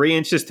 but 3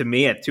 inches to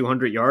me at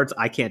 200 yards,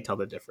 I can't tell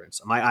the difference.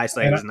 My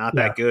eyesight is not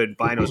that good.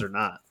 Binos are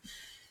not.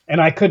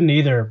 And I couldn't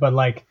either. But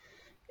like,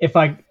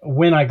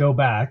 when I go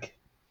back,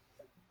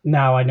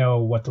 now I know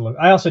what to look.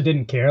 I also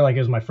didn't care. Like, it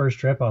was my first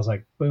trip. I was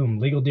like, boom,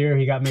 legal deer.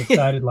 He got me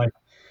excited. Like,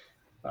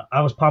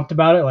 I was pumped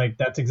about it. Like,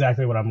 that's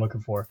exactly what I'm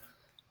looking for.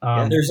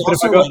 There's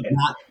also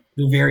not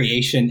the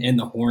variation in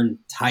the horn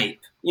type.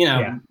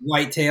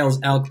 Whitetails,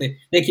 elk,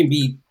 they can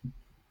be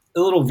a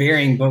little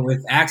varying, but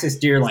with axis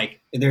deer,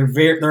 like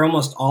they're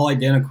almost all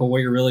identical.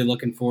 What you're really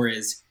looking for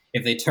is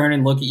if they turn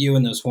and look at you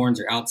and those horns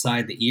are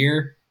outside the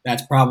ear,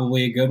 that's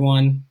probably a good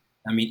one.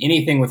 I mean,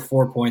 anything with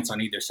 4 points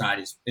on either side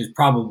is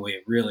probably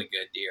a really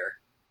good deer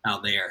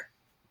out there.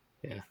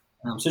 Yeah.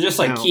 So just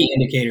like key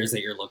indicators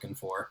that you're looking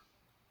for.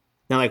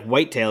 Now, like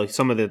whitetail,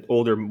 some of the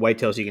older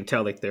whitetails, you can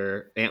tell like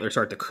their antlers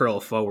start to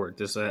curl forward.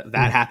 Does that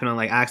happen on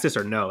like axis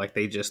or no? Like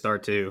they just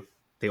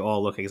they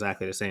all look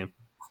exactly the same.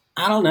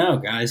 I don't know,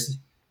 guys.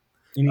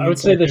 I would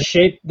say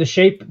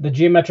the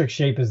geometric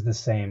shape is the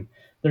same.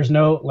 There's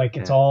no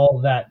it's all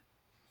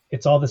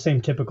the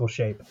same typical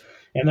shape,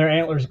 and their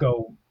antlers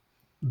go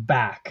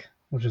back,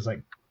 which is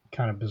like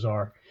kind of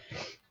bizarre.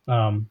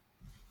 Interesting.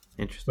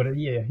 But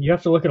you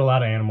have to look at a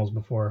lot of animals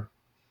before.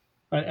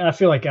 I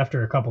feel like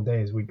after a couple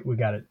days we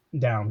got it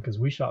down because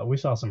we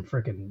saw some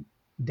freaking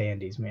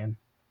dandies, man.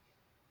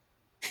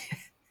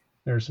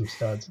 There's some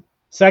studs.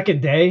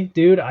 Second day,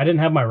 dude, I didn't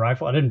have my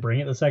rifle. I didn't bring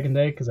it the second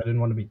day because I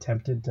didn't want to be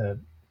tempted to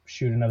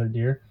shoot another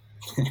deer.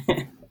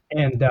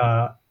 And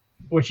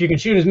which you can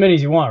shoot as many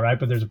as you want, right?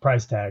 But there's a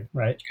price tag,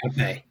 right?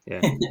 Okay.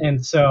 Yeah.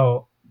 And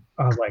so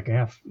I was like,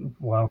 yeah,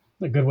 well,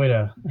 a good way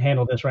to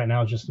handle this right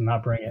now is just to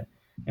not bring it.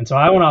 And so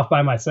I went off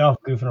by myself,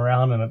 goofing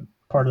around in a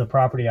part of the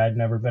property I'd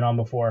never been on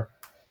before.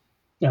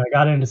 And I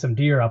got into some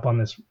deer up on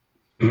this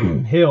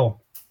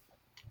hill.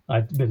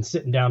 I'd been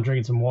sitting down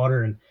drinking some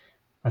water, and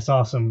I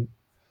saw some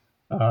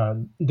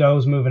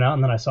does moving out,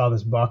 and then I saw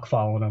this buck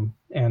following them.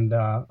 And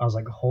I was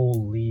like,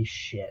 holy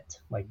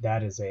shit. Like,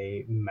 that is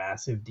a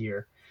massive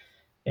deer.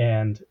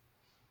 And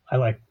I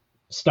like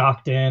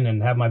stalked in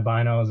and had my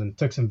binos and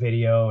took some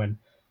video and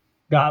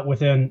got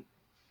within,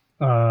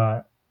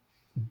 I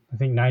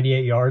think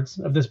 98 yards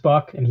of this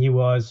buck. And he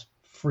was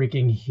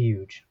freaking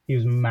huge. He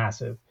was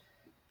massive.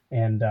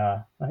 And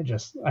I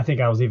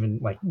think I was even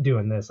like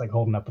doing this, like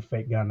holding up a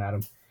fake gun at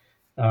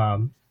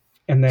him.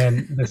 And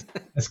then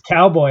this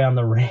cowboy on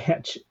the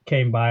ranch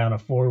came by on a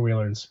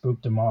 4-wheeler and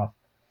spooked him off.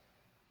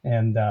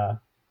 And but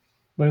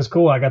it was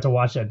cool. I got to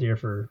watch that deer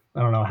for,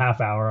 I don't know, a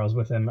half hour. I was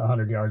within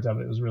 100 yards of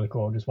it. It was really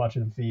cool just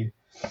watching him feed.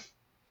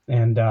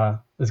 And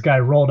this guy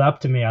rolled up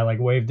to me. I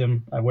waved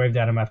him. I waved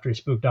at him after he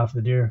spooked off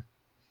the deer.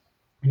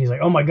 And he's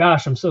like, "Oh my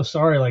gosh, I'm so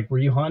sorry. Like, were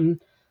you hunting?"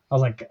 I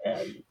was like,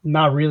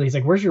 "Not really." He's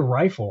like, "Where's your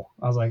rifle?"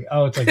 I was like,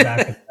 "Oh, it's like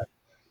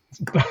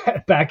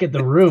back at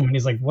the room." And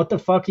he's like, "What the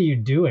fuck are you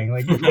doing?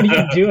 Like, what are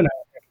you doing?"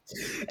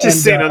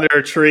 Just sitting under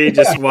a tree,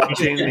 just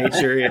watching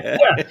nature.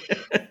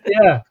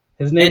 Yeah.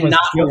 His name was not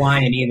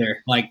Hawaiian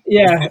either. Like,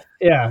 yeah.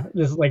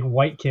 This like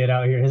white kid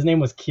out here. His name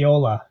was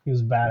Keola. He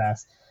was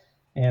badass.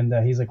 And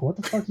he's like, "What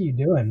the fuck are you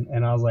doing?"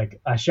 And I was like,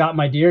 "I shot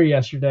my deer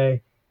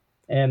yesterday."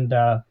 And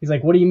he's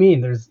like, "What do you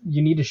mean?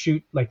 You need to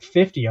shoot like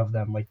 50 of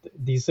them. Like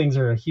these things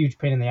are a huge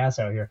pain in the ass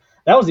out here."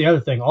 That was the other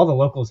thing. All the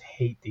locals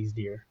hate these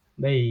deer.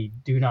 They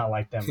do not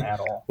like them at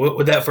all. What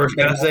would that first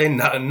guy say?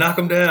 Knock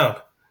them down.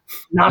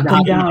 Knock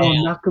them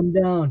down. Knock them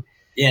down.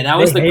 Yeah, that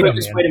was the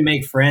quickest way to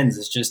make friends,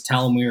 is just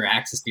tell them we were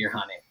axis deer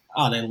hunting.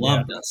 Oh, they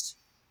loved us.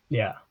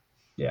 Yeah.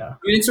 I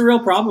mean, it's a real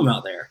problem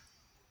out there.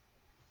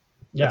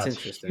 Yeah, That's it's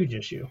interesting. a huge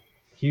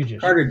issue.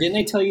 Carter, didn't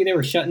they tell you they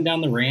were shutting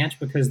down the ranch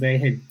because they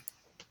had...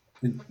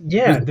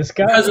 Yeah, this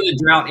guy... Because of the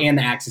drought and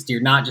the axis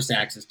deer, not just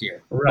axis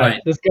deer. Right.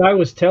 But, this guy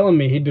was telling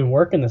me he'd been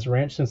working this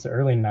ranch since the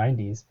early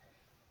 90s,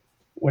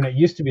 when it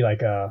used to be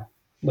like a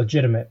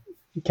legitimate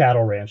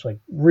cattle ranch, like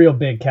real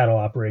big cattle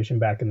operation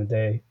back in the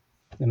day.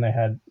 And they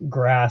had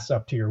grass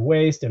up to your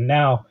waist. And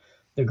now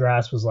the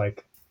grass was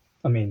like,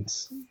 I mean,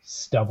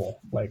 stubble,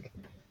 like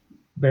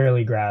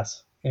barely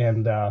grass.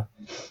 And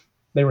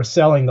they were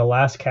selling the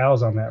last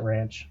cows on that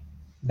ranch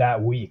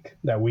that week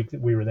that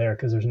we were there,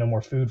 because there's no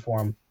more food for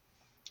them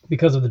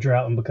because of the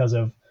drought and because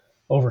of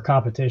over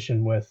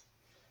competition with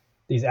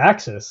these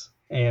axis.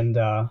 And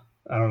I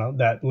don't know,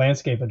 that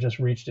landscape had just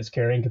reached its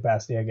carrying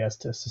capacity, I guess,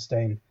 to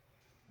sustain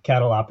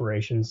cattle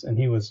operations. And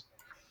he was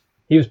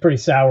pretty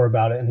sour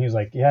about it. And he was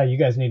like, "Yeah, you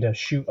guys need to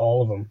shoot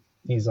all of them."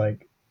 He's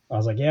like, I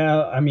was like,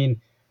 "Yeah, I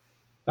mean,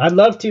 I'd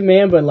love to,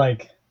 man, but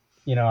like,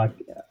 you know, I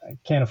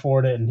can't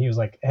afford it." And he was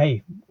like,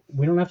 "Hey,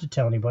 we don't have to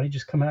tell anybody.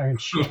 Just come out here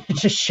and shoot.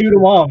 Just shoot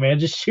them all, man.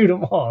 Just shoot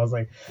them all." I was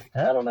like,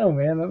 "I don't know,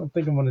 man. I don't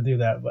think I'm going to do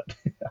that, but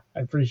I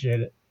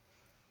appreciate it."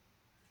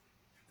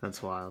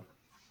 That's wild.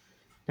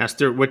 Now,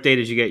 Stuart, what day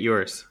did you get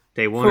yours?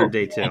 Day 1 or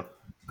day 2?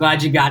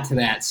 glad you got to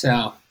that.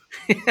 So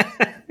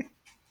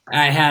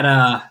I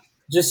had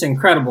just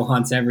incredible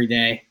hunts every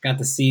day. Got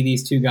to see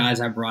these two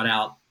guys I brought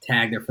out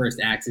tag their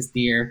first axis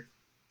deer.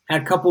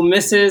 Had a couple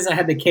misses. I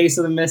had the case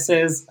of the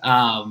misses.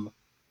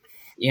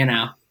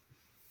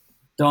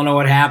 Don't know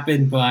what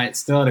happened, but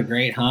still had a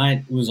great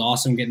hunt. It was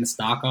awesome getting the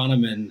stock on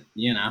them. And,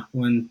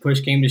 when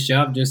push came to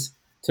shove, just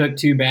took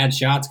 2 bad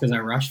shots because I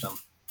rushed them.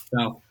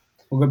 So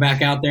we'll go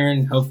back out there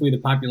and hopefully the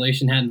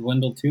population hadn't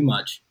dwindled too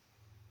much.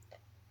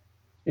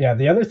 Yeah,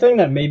 the other thing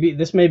that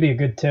this may be a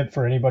good tip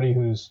for anybody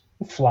who's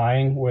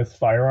flying with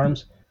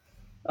firearms.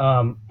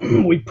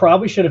 We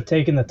probably should have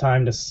taken the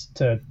time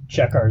to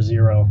check our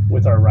zero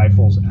with our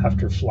rifles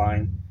after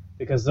flying,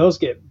 because those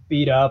get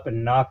beat up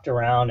and knocked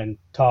around and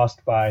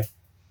tossed by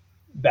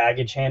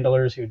baggage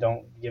handlers who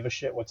don't give a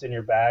shit what's in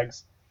your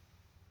bags,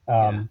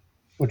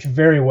 which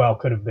very well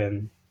could have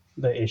been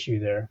the issue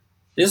there.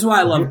 This is why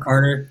I love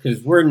Carter,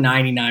 because we're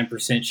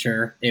 99%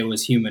 sure it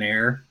was human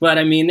error. But,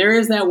 I mean, there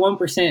is that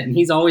 1%, and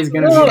he's always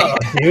going to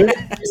be dude.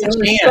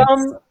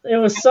 It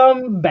was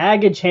some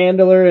baggage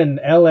handler in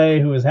L.A.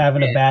 who was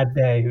having a bad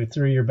day who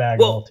threw your bag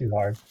a little too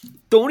hard.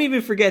 Don't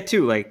even forget,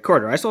 too, like,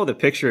 Carter, I saw the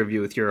picture of you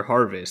with your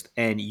harvest,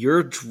 and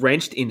you're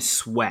drenched in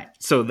sweat.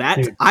 So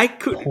I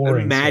couldn't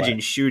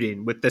imagine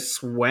shooting with the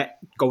sweat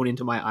going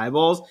into my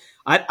eyeballs.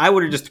 I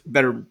would have just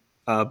been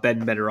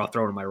better off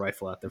throwing my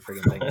rifle out the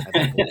friggin' thing at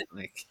that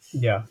point.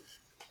 Yeah,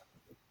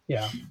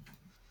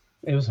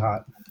 it was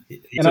hot.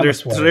 So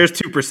there's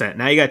 2%.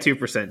 Now you got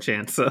 2%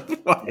 chance. So.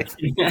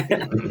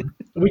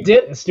 We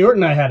did. Stuart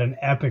and I had an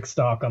epic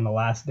stalk on the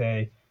last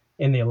day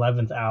in the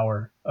 11th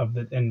hour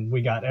and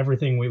we got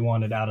everything we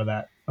wanted out of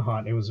that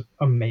hunt. It was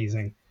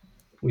amazing.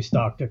 We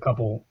stalked a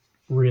couple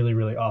really,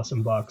 really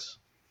awesome bucks.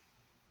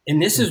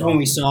 And this is when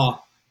we saw,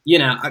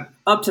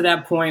 up to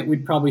that point,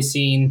 we'd probably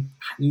seen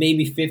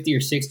maybe 50 or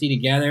 60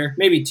 together,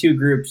 maybe 2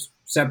 groups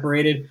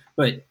separated.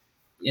 But,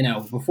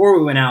 before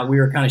we went out, we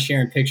were kind of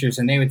sharing pictures,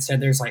 and they would say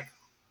there's like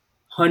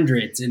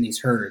hundreds in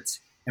these herds.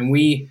 And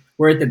we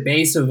were at the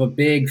base of a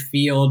big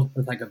field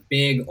with like a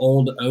big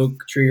old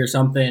oak tree or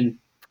something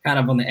kind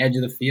of on the edge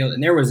of the field.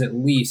 And there was at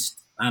least,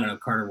 I don't know,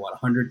 Carter,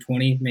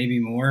 120, maybe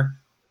more.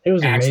 It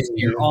was amazing.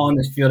 Deer all in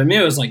this field. I mean,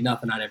 it was like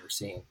nothing I'd ever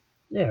seen.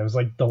 Yeah, it was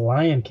like the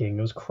Lion King.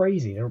 It was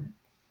crazy. There were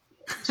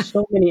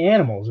so many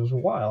animals. It was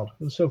wild.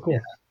 It was so cool. Yeah.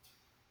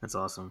 That's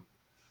awesome.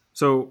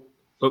 So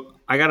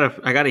I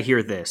gotta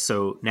hear this.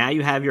 So now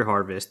you have your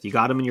harvest. You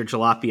got them in your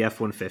Jalopy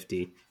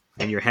F-150,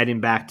 and you're heading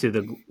back to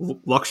the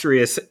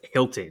luxurious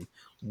Hilton.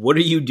 What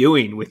are you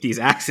doing with these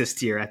axis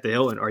deer at the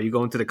Hilton? Are you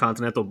going to the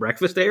continental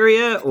breakfast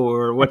area,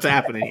 or what's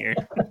happening here?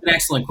 That's an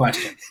excellent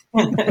question.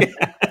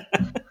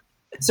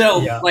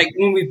 So, Yeah. like,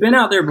 when we've been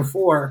out there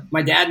before,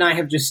 my dad and I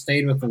have just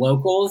stayed with the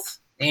locals.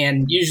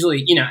 And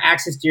usually,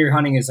 axis deer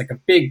hunting is like a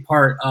big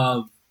part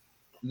of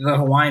the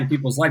Hawaiian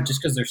people's life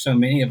just because there's so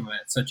many of them.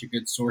 It's such a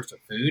good source of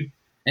food.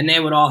 And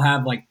they would all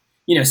have, like,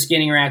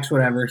 skinning racks,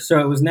 whatever. So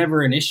it was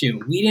never an issue.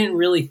 We didn't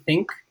really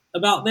think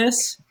about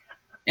this.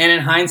 And in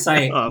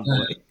hindsight,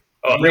 the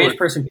ranch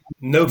person...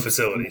 No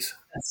facilities.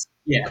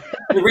 Yeah.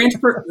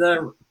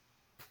 The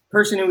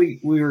person who we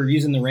were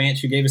using the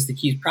ranch who gave us the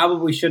keys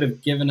probably should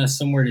have given us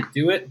somewhere to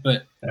do it,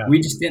 but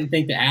we just didn't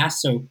think to ask.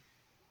 So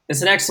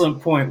it's an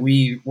excellent point.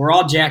 We're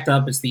all jacked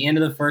up. It's the end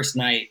of the first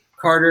night.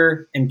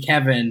 Carter and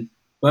Kevin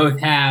both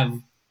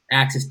have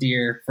axis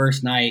deer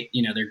first night.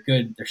 They're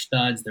good. They're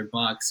studs. They're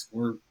bucks.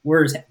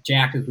 We're as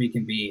jacked as we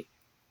can be.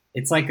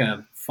 It's like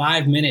a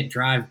 5-minute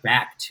drive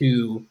back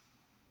to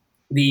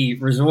the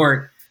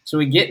resort. So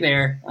we get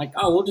there, like,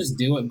 we'll just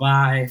do it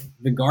by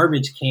the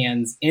garbage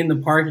cans in the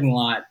parking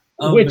lot.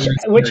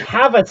 Which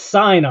have a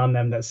sign on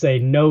them that say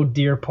no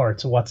deer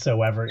parts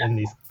whatsoever in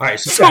these. All right,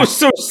 so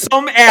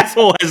some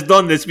asshole has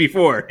done this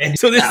before.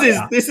 So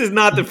this is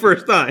not the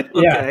first time.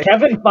 Okay. Yeah,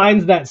 Kevin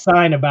finds that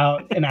sign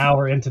about an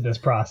hour into this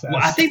process.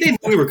 Well, I think they knew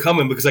we were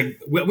coming because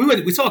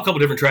we saw a couple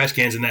different trash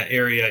cans in that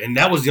area, and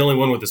that was the only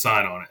one with the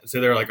sign on it.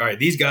 So they're like, all right,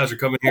 these guys are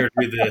coming here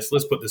to do this.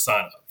 Let's put the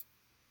sign up.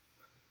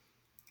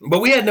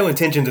 But we had no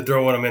intention to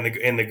throw them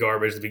in the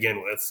garbage to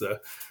begin with. So,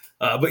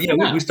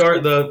 we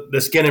started the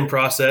skinning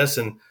process,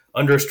 and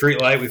under a street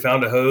light, we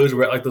found a hose.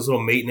 We're at like this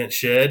little maintenance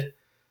shed.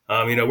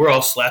 We're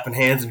all slapping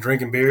hands and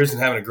drinking beers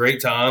and having a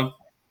great time.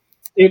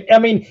 Dude, I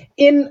mean,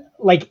 in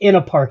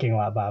a parking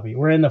lot, Bobby.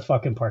 We're in the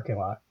fucking parking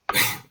lot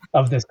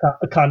of this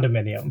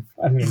condominium.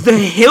 I mean, the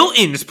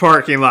Hilton's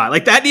parking lot.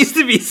 Like, that needs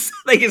to be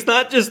like, it's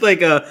not just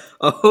like a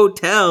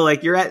hotel.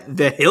 Like, you're at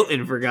the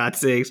Hilton, for God's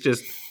sakes,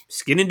 just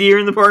skinning deer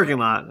in the parking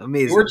lot.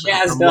 Amazing. We're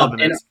jazzed up.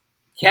 And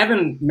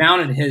Kevin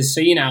mounted his.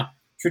 So,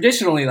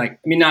 traditionally,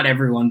 not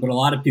everyone, but a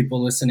lot of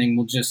people listening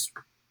will just,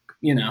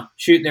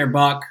 shoot their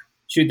buck,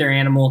 shoot their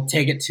animal,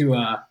 take it to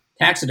a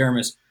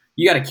taxidermist.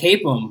 You got to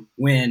cape them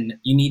when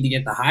you need to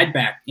get the hide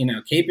back.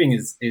 Caping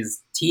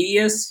is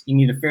tedious. You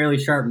need a fairly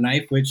sharp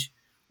knife, which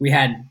we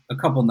had a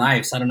couple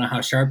knives. I don't know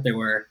how sharp they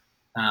were.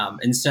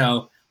 And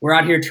so we're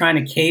out here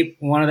trying to cape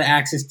one of the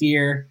axis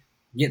deer,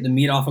 get the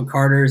meat off of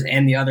Carter's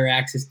and the other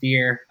axis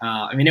deer.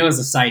 It was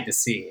a sight to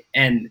see.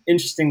 And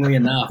interestingly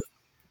enough,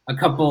 a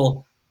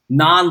couple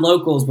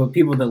non-locals, but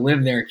people that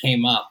live there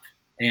came up.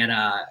 And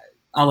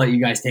I'll let you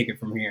guys take it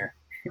from here.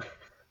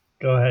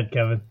 Go ahead,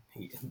 Kevin.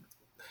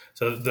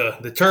 So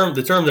the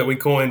term that we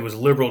coined was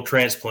liberal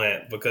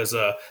transplant, because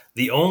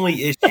the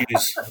only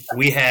issues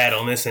we had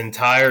on this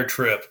entire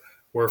trip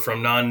were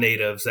from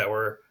non-natives that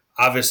were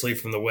obviously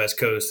from the West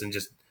Coast and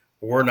just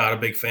were not a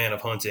big fan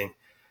of hunting.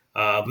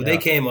 But they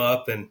came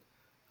up and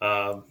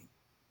it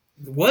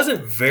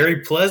wasn't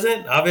very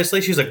pleasant. Obviously,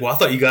 she's like, "Well, I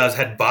thought you guys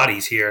had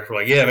bodies here." We're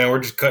like, "Yeah, man, we're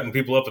just cutting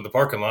people up in the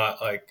parking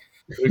lot." Like,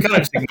 we kind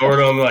of just ignored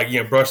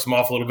them, brushed them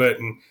off a little bit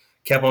and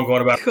kept on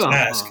going about the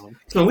task.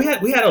 So we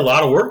had a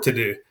lot of work to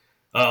do.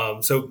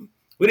 So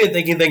we didn't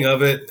think anything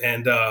of it.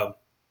 And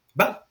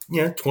about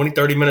 20,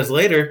 30 minutes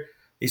later,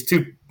 these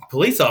two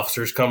police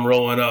officers come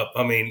rolling up.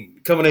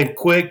 Coming in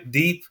quick,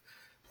 deep.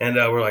 And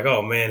we're like,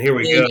 oh, man, here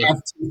we go.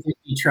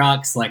 F-250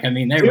 trucks. They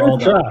two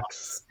rolled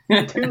trucks.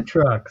 2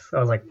 trucks. I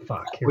was like,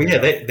 fuck.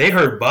 They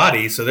heard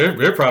bodies. So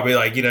they're probably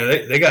like,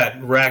 they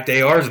got racked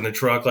ARs in the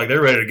truck. Like,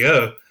 they're ready to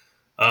go.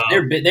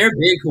 They're big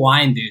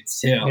Hawaiian dudes,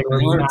 too. They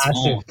were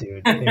massive,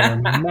 dude. They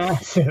were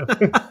massive.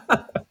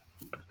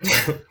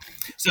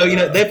 So,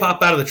 they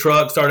pop out of the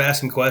truck, start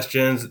asking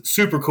questions.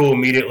 Super cool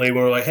immediately.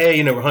 When we're like,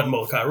 hey, we're hunting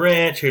Molokai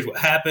Ranch. Here's what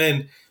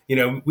happened.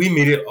 We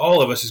immediately,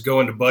 all of us just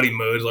go into buddy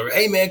mode. Like,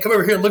 hey, man, come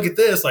over here and look at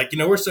this. Like,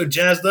 we're so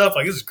jazzed up.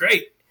 Like, this is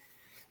great.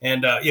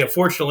 And,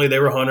 fortunately, they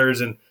were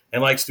hunters. And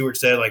like Stuart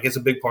said, like, it's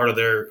a big part of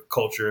their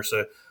culture.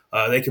 So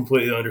they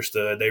completely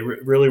understood. They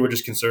really were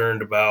just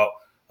concerned about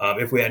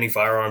if we had any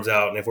firearms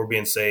out and if we're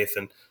being safe.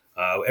 And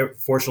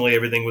fortunately,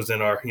 everything was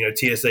in our,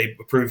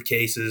 TSA-approved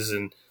cases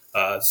and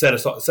set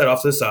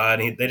off to the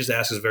side. And they just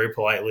asked us very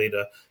politely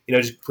to,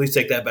 just please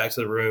take that back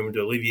to the room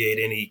to alleviate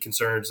any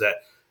concerns that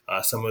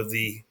some of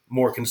the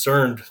more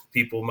concerned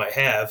people might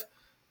have.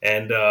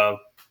 And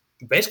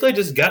basically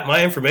just got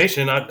my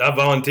information. I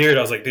volunteered.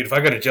 I was like, dude, if I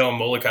go to jail in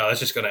Molokai, that's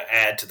just going to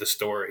add to the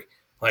story.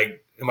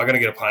 Like, am I going to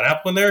get a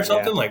pineapple in there or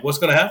something? Like, what's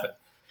going to happen?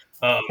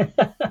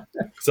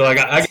 So I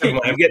got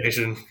my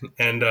information.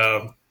 And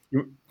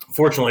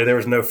fortunately, there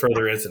was no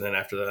further incident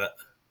after that.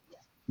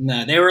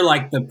 No, they were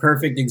like the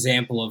perfect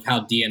example of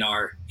how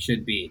DNR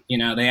should be.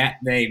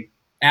 They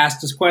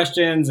asked us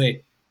questions.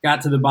 They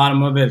got to the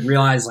bottom of it,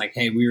 realized like,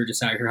 hey, we were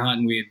just out here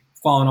hunting. We had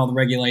followed all the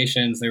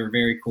regulations. They were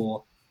very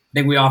cool. I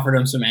think we offered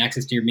them some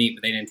access to your meat,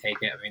 but they didn't take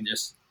it.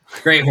 Just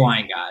great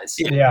Hawaiian guys.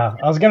 Yeah,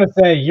 I was going to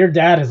say, your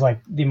dad is like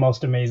the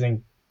most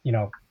amazing,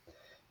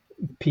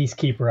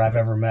 peacekeeper I've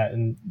ever met.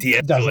 And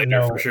doesn't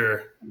know, for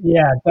sure.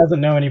 Yeah,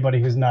 doesn't know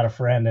anybody who's not a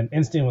friend. And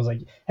instantly was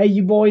like, hey,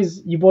 you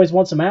boys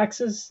want some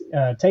axes?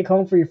 Take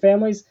home for your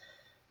families?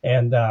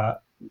 And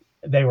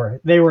they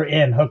were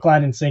in hook,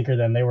 line, and sinker.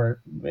 Then they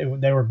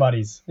were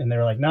buddies, and they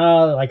were like,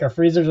 "No, like our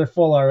freezers are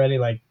full already.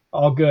 Like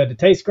all good. It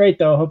tastes great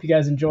though. Hope you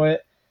guys enjoy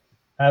it.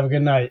 Have a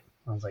good night."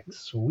 I was like,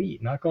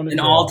 "Sweet, not going to An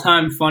jail."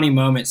 all-time funny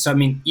moment. So I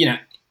mean,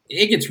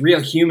 it gets real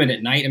humid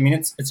at night. I mean,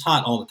 it's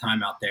hot all the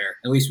time out there.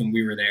 At least when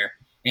we were there,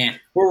 and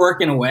we're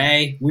working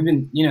away. We've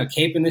been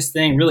caping this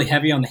thing really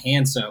heavy on the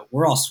hands, so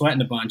we're all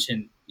sweating a bunch.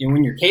 And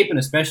when you're caping,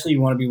 especially,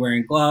 you want to be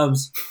wearing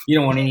gloves. You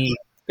don't want any.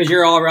 Because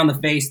you're all around the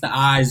face, the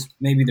eyes,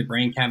 maybe the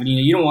brain cavity.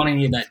 You don't want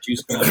any of that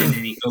juice going in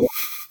any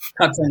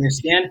cuts on your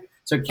skin.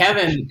 So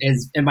Kevin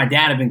and my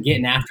dad have been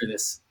getting after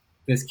this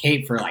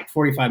cape for like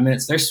 45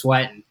 minutes. They're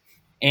sweating.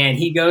 And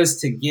he goes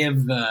to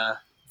give the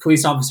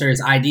police officer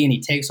his ID, and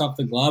he takes off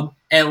the glove.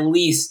 At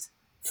least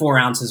 4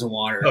 ounces of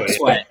water of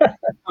sweat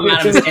come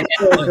out of his hand.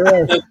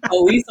 The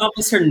police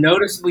officer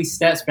noticeably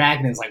steps back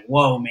and is like,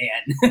 "Whoa, man."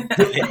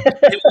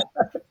 It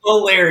was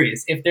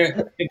hilarious. If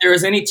there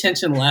was any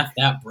tension left,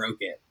 that broke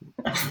it.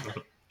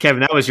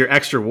 Kevin, that was your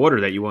extra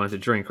water that you wanted to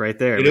drink right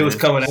there. Dude, it was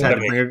coming out of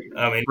me. Bring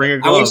your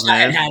I wish gloves, I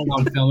man. had it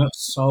on film. It was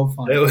so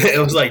funny. It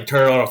was like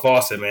turning on a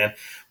faucet, man.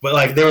 But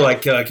like they were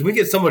like, "Can we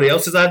get somebody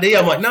else's ID?"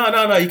 I'm like,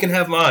 "No, you can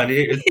have mine."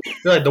 They're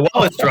like, "The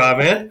wallet's dry,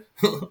 man."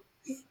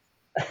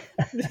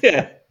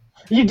 Yeah.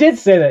 You did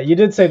say that. You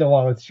did say the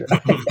wallet's true.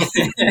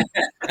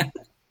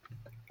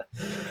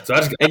 So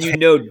And you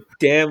know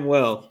damn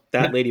well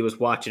that lady was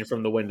watching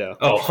from the window.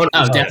 Oh, 100%.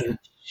 Oh, definitely.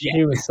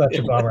 He was such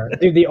a bummer.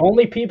 Dude, the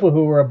only people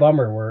who were a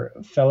bummer were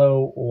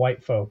fellow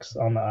white folks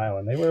on the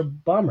island. They were a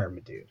bummer,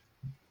 dude.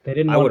 They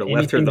didn't I want would have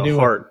left her anything to the do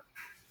heart.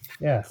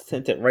 Yeah.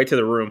 Sent it right to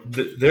the room.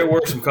 There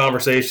were some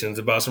conversations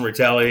about some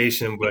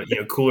retaliation, but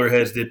cooler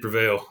heads did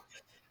prevail.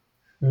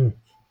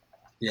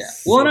 Yeah.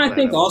 Well, and I So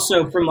think bad.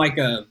 also from like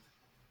a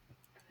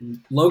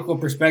local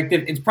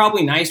perspective, it's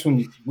probably nice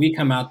when we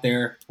come out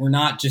there. We're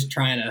not just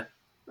trying to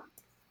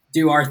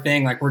do our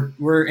thing. Like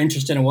we're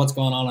interested in what's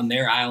going on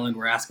their island.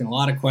 We're asking a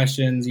lot of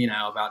questions,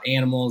 about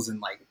animals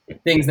and like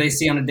things they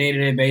see on a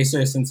day-to-day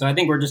basis. And so I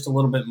think we're just a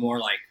little bit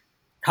more like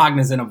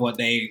cognizant of what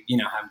they,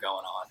 have going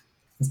on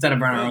instead of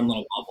running our own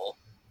little bubble.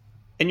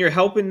 And you're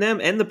helping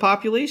them and the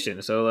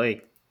population. So,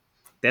 like,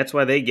 that's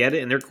why they get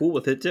it, and they're cool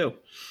with it, too.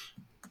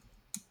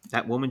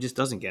 That woman just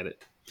doesn't get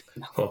it.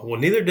 Well,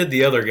 neither did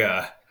the other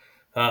guy.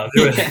 There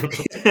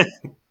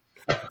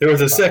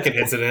was a second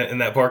incident in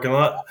that parking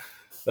lot,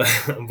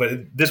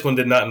 but this one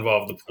did not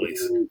involve the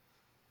police.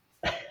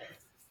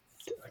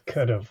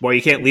 Could have. Well,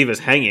 you can't leave us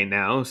hanging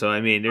now. So,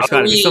 I mean, there's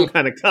got to be some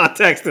kind of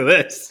context to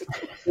this.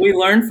 We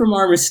learned from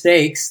our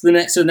mistakes. The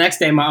next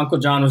day, my Uncle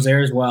John was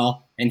there as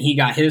well, and he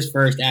got his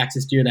first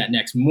axis deer that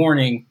next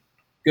morning.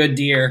 Good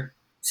deer,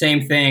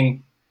 same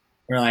thing.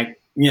 We're like,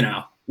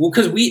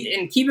 because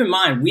and keep in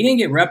mind, we didn't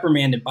get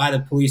reprimanded by the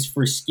police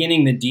for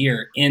skinning the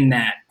deer in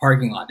that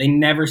parking lot. They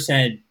never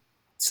said,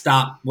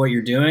 "Stop what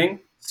you're doing."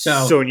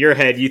 So in your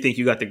head, you think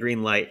you got the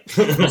green light.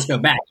 Let's go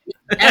back.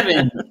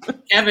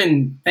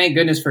 Kevin, thank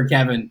goodness for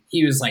Kevin.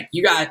 He was like,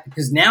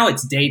 because now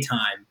it's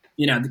daytime,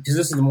 because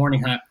this is the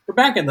morning hunt. We're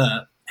back at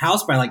the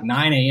house by like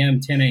 9 a.m.,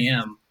 10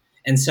 a.m.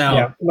 And so,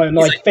 yeah,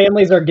 like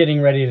families are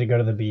getting ready to go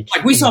to the beach.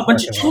 Like we saw a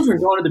bunch of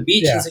children going to the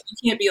beach. Yeah. He's like,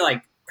 you can't be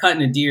like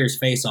cutting a deer's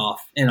face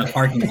off in a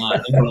parking lot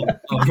of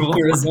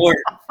a resort.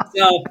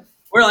 So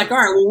we're like, all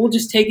right, well, we'll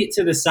just take it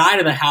to the side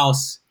of the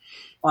house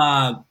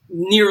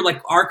near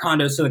like our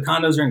condos. So the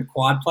condos are in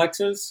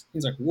quadplexes.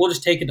 He's like, we'll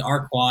just take it to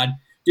our quad,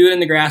 do it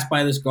in the grass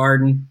by this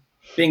garden.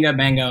 Bingo,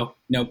 bango,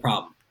 no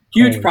problem.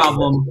 Huge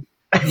problem.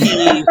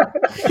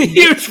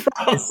 Huge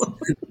problem.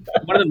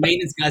 One of the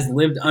maintenance guys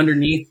lived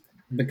underneath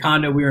the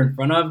condo we were in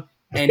front of,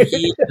 and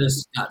he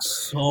just got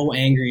so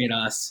angry at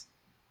us.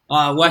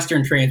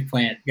 Western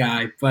transplant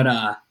guy,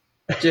 but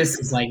just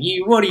was like,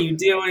 what are you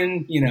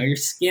doing? You're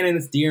skinning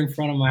this deer in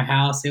front of my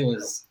house. He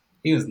was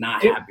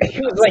not happy.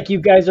 He was like,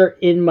 you guys are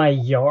in my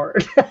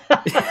yard.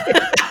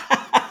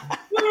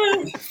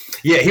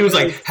 Yeah, he was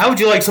like, how would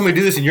you like somebody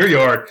to do this in your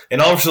yard? And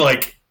all of a sudden,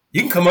 like,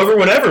 you can come over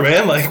whenever,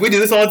 man. Like, we do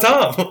this all the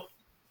time.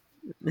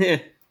 Yeah.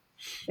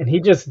 And he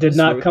just did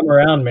not come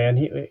around,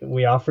 man.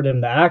 We offered him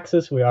the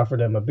axis. We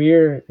offered him a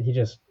beer. He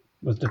just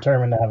was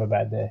determined to have a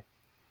bad day.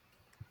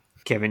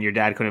 Kevin, your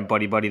dad couldn't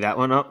buddy that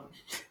one up?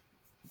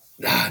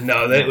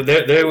 No,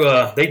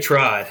 they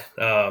tried,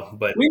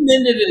 but we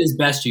mended it as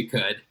best you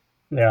could.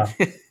 Yeah.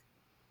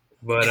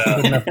 But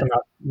Good enough to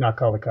not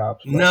call the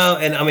cops. But. No,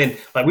 and I mean,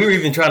 like we were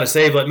even trying to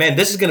save, like, man,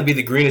 this is going to be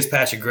the greenest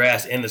patch of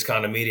grass in this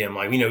condominium.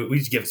 Like, we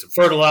just give it some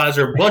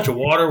fertilizer, a bunch of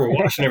water. We're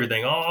washing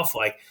everything off,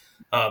 like,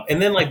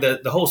 and then like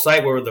the whole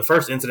site where the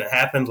first incident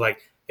happened, like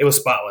it was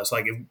spotless.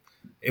 Like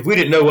if we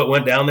didn't know what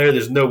went down there,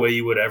 there's no way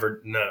you would have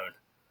ever known.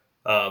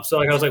 So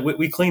like I was like,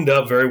 we cleaned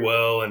up very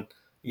well, and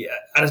yeah,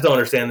 I just don't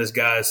understand this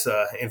guy's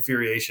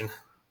infuriation.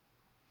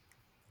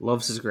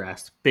 Loves his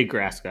grass. Big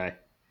grass guy.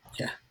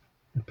 Yeah.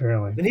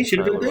 Apparently. Then he should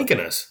have been thanking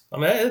us. I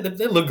mean,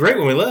 they looked great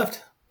when we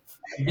left.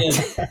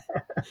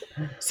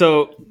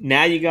 So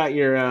now you got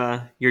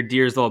your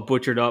deers all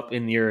butchered up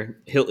in your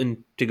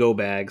Hilton to-go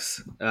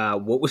bags.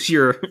 What was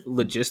your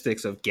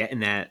logistics of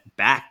getting that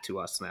back to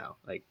us now,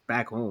 like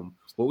back home?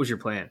 What was your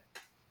plan?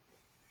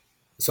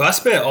 So I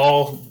spent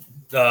all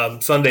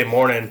Sunday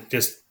morning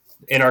just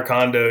in our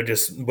condo,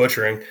 just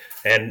butchering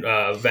and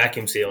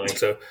vacuum sealing.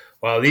 So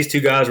while these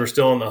two guys were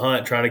still on the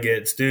hunt trying to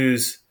get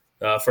Stu's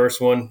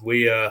first one,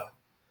 I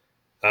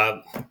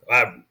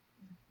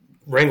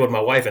wrangled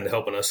my wife into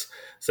helping us.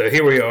 So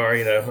here we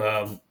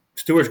are.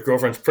 Stuart's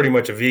girlfriend's pretty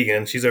much a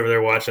vegan. She's over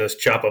there watching us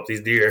chop up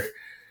these deer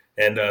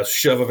and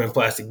shove them in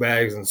plastic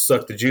bags and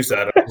suck the juice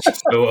out of them.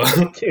 So,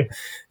 Dude,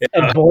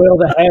 and boil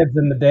the heads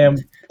in the damn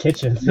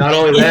kitchen. not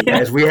only that,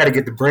 as we had to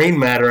get the brain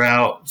matter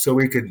out so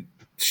we could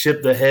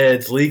ship the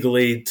heads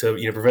legally to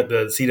prevent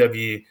the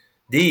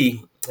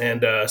CWD.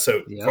 And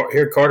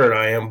here Carter and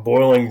I am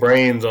boiling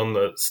brains on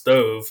the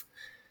stove.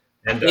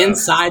 And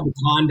inside the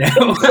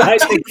condo.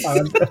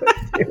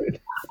 Dude.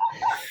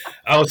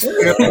 I was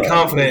fairly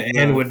confident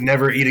Ann would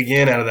never eat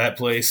again out of that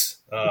place.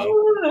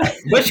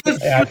 But she was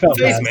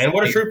face, man.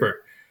 What a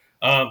trooper.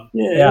 It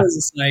was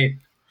a sight.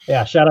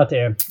 Yeah, shout out to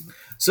Ann.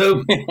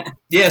 So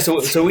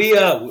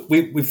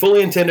we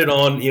fully intended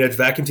on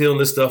vacuum sealing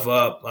this stuff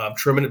up,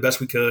 trimming it best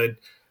we could.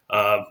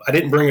 I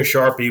didn't bring a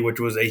Sharpie, which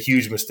was a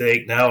huge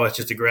mistake. Now it's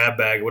just a grab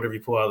bag, whatever you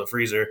pull out of the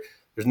freezer.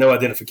 There's no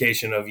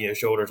identification of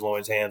shoulders,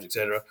 loins, hands,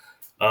 etc.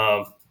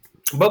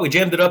 But we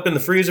jammed it up in the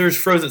freezers,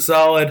 froze it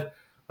solid.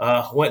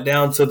 Went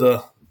down to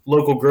the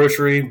local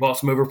grocery, bought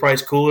some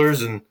overpriced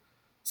coolers and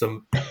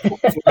some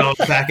 $4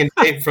 packing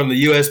tape from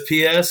the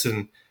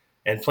USPS,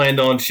 and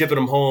planned on shipping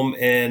them home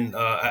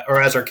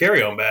or as our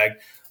carry-on bag.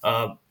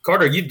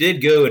 Carter, you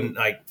did go and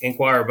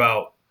inquire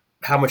about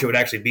how much it would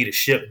actually be to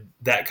ship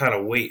that kind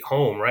of weight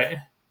home, right?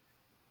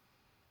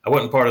 I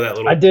wasn't part of that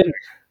little.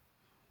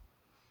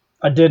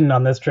 I didn't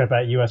on this trip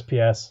at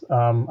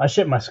USPS. I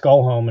shipped my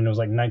skull home and it was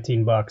like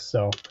 $19,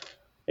 so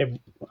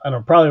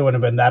probably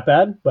wouldn't have been that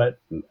bad, but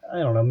I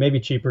don't know,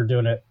 maybe cheaper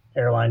doing it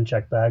airline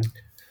check bag.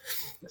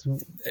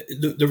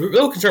 The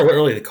real concern wasn't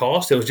really the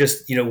cost. It was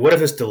just, what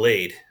if it's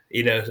delayed?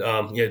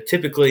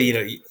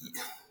 Typically,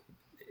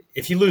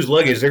 if you lose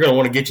luggage, they're going to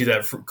want to get you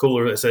that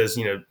cooler that says,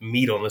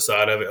 meat on the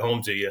side of it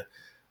home to you.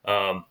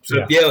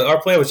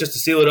 Our plan was just to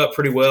seal it up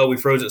pretty well. We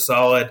froze it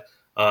solid.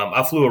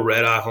 I flew a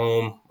red eye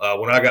home.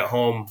 When I got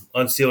home,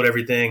 unsealed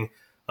everything.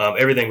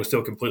 Everything was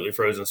still completely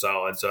frozen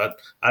solid. So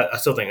I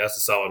still think that's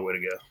a solid way to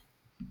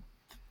go.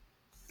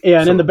 Yeah,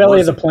 and in the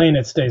belly of the plane,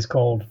 it stays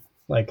cold.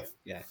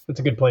 It's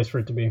a good place for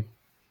it to be.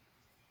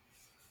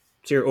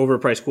 So your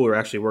overpriced cooler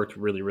actually worked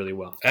really, really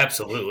well.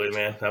 Absolutely,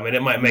 man. I mean,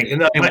 it might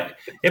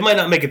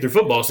not make it through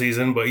football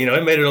season, but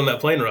it made it on that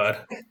plane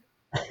ride.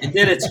 It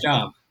did its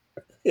job.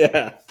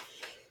 Yeah,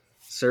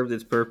 served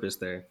its purpose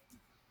there.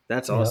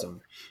 That's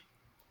awesome.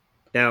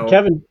 Now,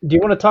 Kevin, do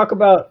you want to talk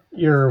about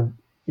your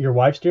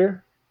wife's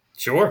deer?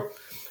 Sure.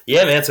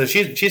 Yeah, man. So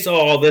she saw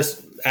all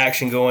this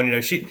action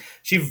going. She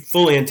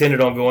fully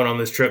intended on going on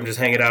this trip and just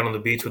hanging out on the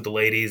beach with the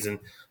ladies, and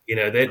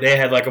they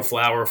had like a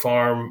flower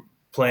farm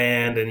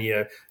planned,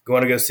 and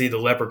going to go see the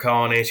leopard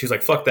colony. She was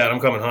like, "Fuck that, I'm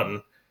coming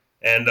hunting."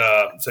 And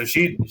so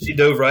she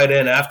dove right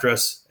in after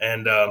us,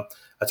 and I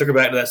took her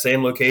back to that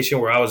same location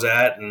where I was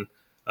at, and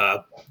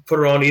put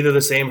her on either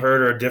the same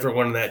herd or a different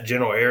one in that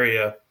general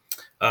area.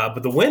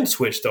 But the wind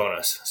switched on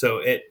us,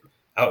 so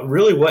I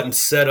really wasn't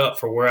set up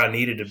for where I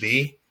needed to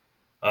be.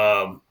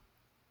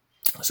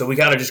 So we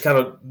kind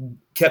of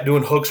kept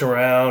doing hooks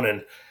around,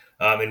 and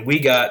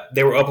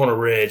they were up on a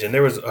ridge, and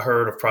there was a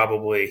herd of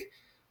probably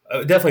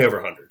definitely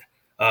over 100.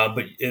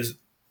 But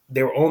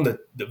they were on the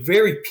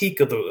very peak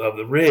of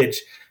the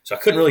ridge, so I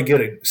couldn't really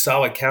get a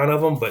solid count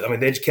of them. But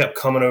they just kept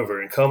coming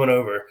over. And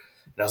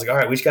I was like, all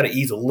right, we just got to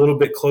ease a little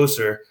bit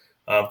closer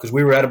because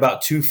we were at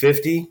about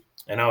 250,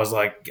 and I was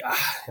like,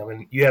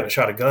 you haven't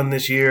shot a gun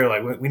this year.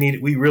 Like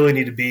we really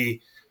need to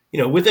be,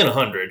 within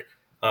 100.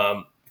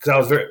 Because I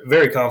was very,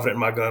 very confident in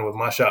my gun with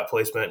my shot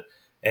placement,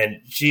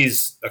 and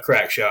she's a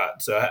crack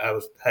shot, so I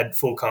had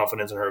full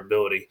confidence in her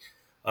ability.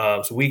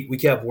 So we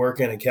kept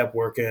working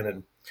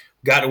and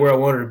got to where I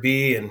wanted to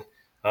be. And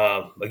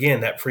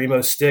again, that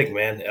Primo stick,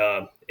 man,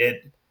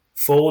 it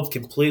folds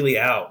completely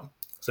out,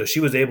 so she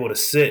was able to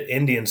sit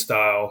Indian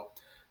style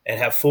and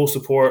have full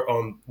support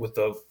with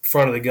the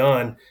front of the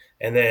gun,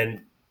 and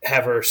then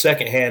have her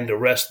second hand to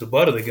rest the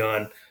butt of the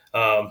gun.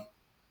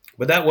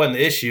 But that wasn't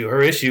the issue.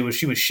 Her issue was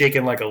she was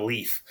shaking like a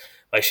leaf.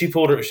 Like she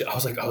pulled her. I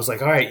was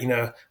like, all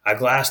right, I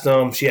glassed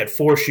them. She had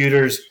 4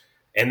 shooters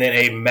and then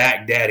a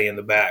Mac Daddy in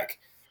the back.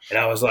 And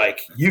I was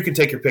like, you can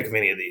take your pick of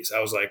any of these. I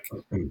was like,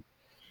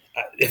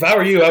 if I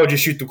were you, I would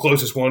just shoot the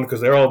closest one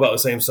because they're all about the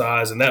same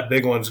size. And that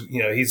big one's,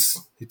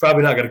 he's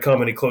probably not going to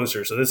come any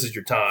closer. So this is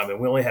your time. And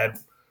we only had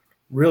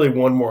really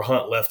one more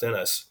hunt left in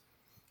us.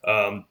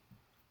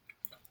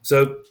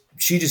 So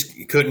she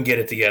just couldn't get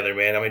it together,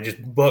 man. Just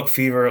buck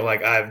fever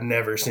like I've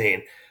never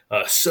seen.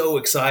 So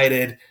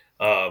excited.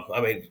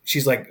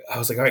 She's like, I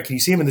was like, all right, can you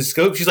see him in the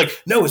scope? She's like,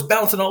 no, it's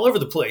bouncing all over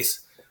the place.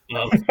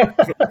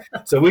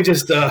 So we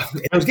just,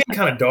 it was getting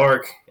kind of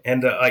dark,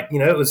 and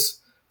it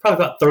was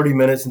probably about 30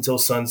 minutes until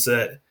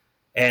sunset.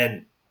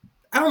 And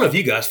I don't know if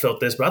you guys felt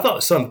this, but I thought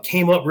the sun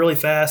came up really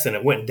fast and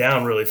it went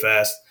down really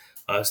fast.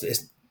 I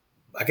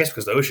guess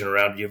because the ocean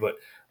around you, but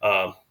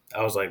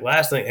I was like,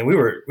 last thing, and we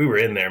were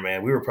in there,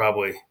 man. We were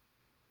probably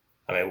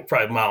a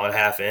mile and a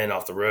half in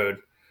off the road.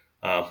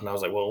 And I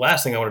was like, well, the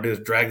last thing I want to do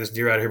is drag this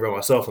deer out of here by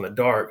myself in the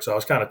dark. So I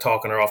was kind of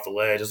talking her off the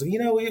ledge. I was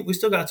like, we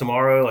still got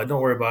tomorrow. Like,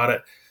 don't worry about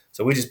it.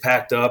 So we just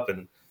packed up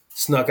and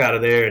snuck out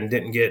of there and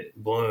didn't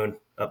get blown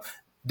up.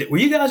 Were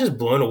you guys just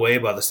blown away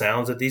by the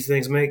sounds that these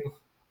things make?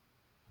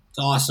 It's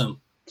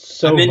awesome.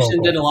 So I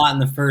mentioned vocal. it a lot in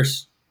the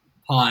first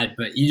pod,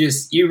 but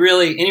you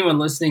really, anyone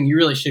listening, you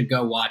really should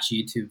go watch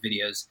YouTube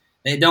videos.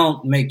 They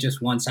don't make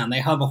just one sound. They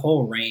have a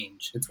whole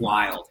range. It's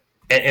wild.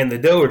 And the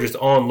doe are just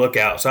on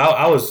lookout. So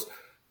I was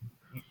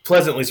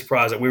pleasantly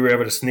surprised that we were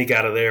able to sneak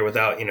out of there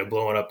without,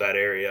 blowing up that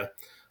area.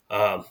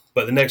 But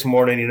the next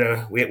morning,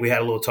 we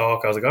had a little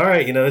talk. I was like, all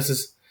right, this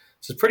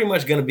is pretty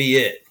much going to be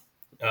it.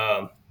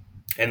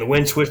 And the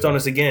wind switched on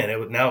us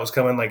again. Now it was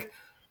coming like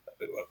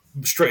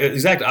straight,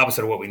 exact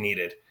opposite of what we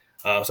needed.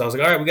 So I was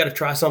like, all right, we got to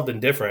try something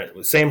different.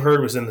 The same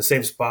herd was in the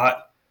same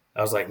spot.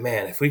 I was like,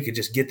 man, if we could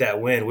just get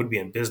that wind, we'd be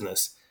in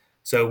business.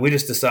 So we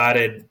just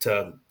decided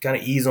to kind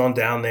of ease on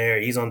down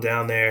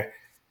there.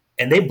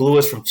 And they blew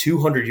us from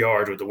 200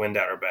 yards with the wind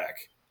down our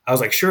back. I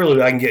was like,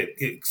 surely I can get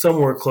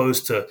somewhere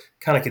close to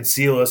kind of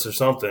conceal us or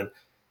something.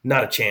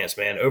 Not a chance,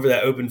 man. Over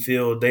that open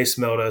field, they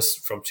smelled us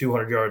from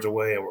 200 yards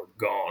away and we're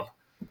gone.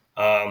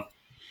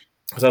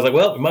 So I was like,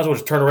 well, we might as well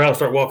just turn around and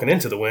start walking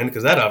into the wind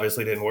because that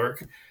obviously didn't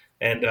work.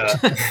 And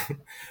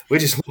we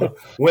just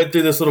went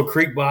through this little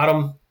creek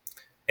bottom.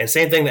 And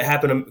same thing that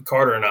happened to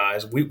Carter and I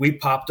is we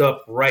popped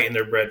up right in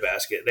their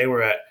breadbasket. They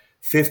were at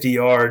 50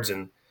 yards,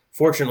 and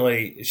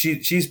fortunately,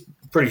 she's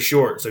pretty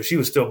short, so she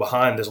was still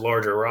behind this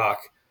larger rock.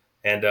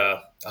 And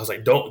I was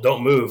like,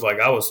 don't move. Like,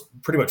 I was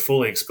pretty much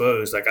fully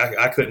exposed. Like,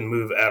 I couldn't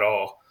move at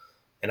all.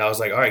 And I was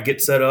like, all right,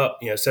 get set up.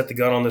 Set the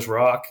gun on this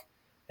rock.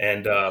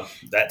 And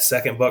that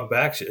second buck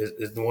back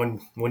is the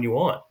one you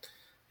want.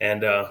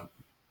 And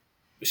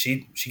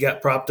she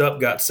got propped up,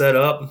 got set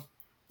up,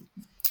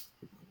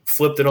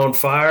 flipped it on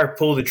fire,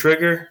 pulled the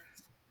trigger,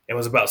 and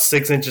was about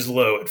 6 inches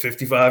low at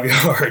 55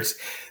 yards.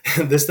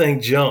 This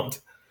thing jumped.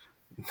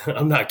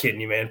 I'm not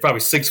kidding you, man. Probably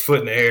 6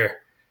 foot in the air.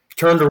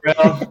 Turned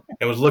around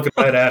and was looking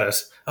right at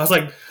us. I was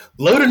like,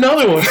 load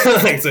another one.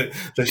 so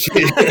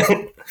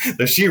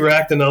she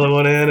racked another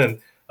one in,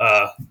 and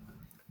I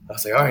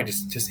was like, all right,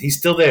 just he's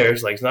still there.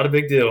 It's like, it's not a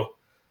big deal.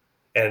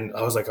 And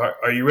I was like,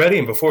 are you ready?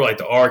 And before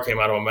the R came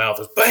out of my mouth,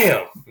 it was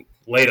bam,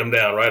 laid him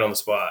down right on the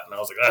spot. And I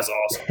was like, that's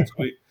awesome. So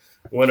we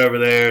went over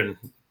there and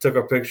took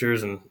our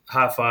pictures and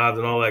high-fived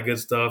and all that good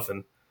stuff.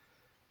 And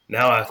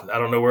now I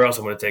don't know where else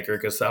I'm going to take her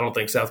because I don't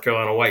think South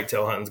Carolina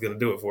whitetail hunting is going to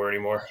do it for her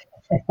anymore.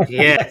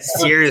 Yeah,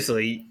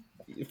 seriously.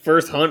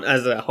 First hunt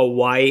as a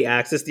Hawaii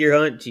axis deer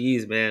hunt?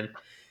 Jeez, man.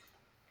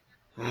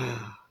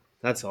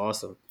 That's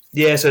awesome.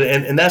 Yeah, so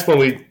and that's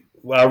when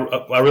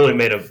I really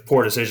made a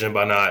poor decision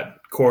by not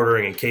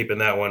quartering and caping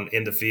that one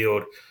in the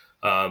field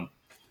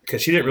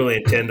because she didn't really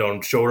intend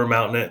on shoulder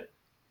mounting it,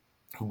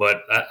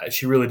 but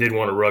she really did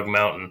want a rug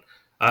mountain.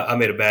 I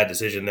made a bad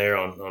decision there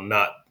on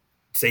not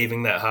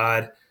saving that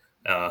hide,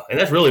 and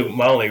that's really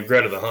my only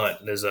regret of the hunt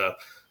is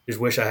just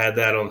wish I had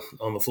that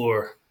on the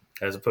floor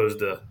as opposed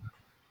to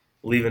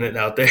leaving it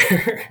out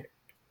there.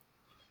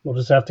 We'll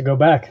just have to go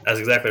back. That's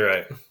exactly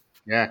right.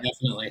 Yeah.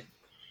 Definitely.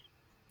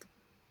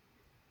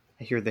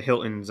 I hear the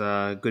Hilton's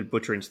a good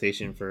butchering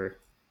station for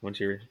once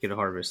you get a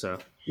harvest. So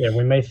Yeah,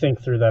 we may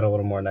think through that a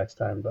little more next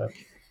time, but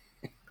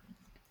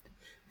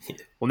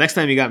well, next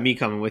time you got me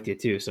coming with you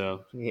too.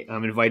 So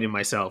I'm inviting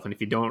myself, and if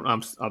you don't,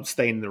 I'm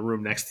staying in the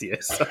room next to you.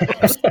 So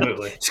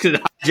Absolutely. just gonna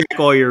hijack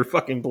all your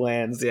fucking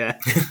plans. Yeah,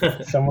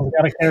 someone's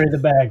got to carry the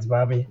bags,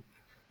 Bobby.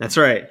 that's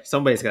right.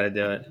 Somebody's got to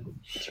do it.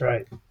 That's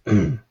right.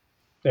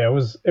 Yeah, it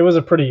was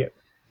a pretty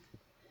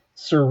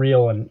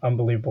surreal and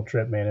unbelievable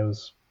trip, man.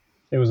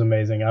 It was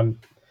amazing. I'm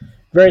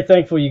very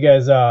thankful you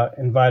guys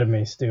invited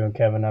me, Stu and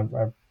Kevin.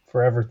 I'm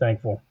forever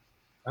thankful.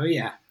 Oh,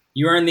 yeah.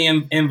 You earned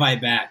the invite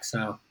back.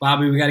 So,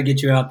 Bobby, we got to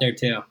get you out there,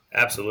 too.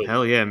 Absolutely.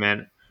 Hell yeah,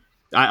 man.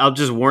 I'll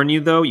just warn you,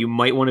 though, you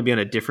might want to be on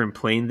a different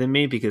plane than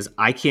me because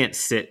I can't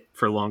sit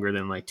for longer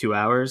than like 2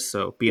 hours.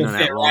 So being on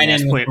that long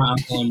ass plane, my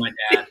uncle and my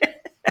dad.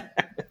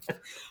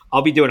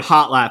 I'll be doing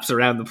hot laps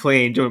around the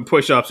plane, doing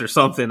push-ups or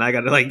something. I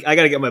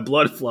gotta get my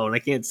blood flowing. I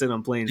can't sit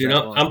on planes. Dude,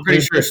 I'm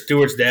pretty sure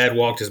Stuart's dad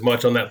walked as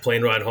much on that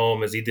plane ride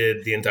home as he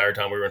did the entire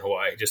time we were in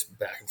Hawaii, just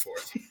back and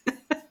forth.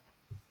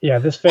 Yeah,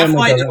 this That family.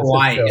 flight to doesn't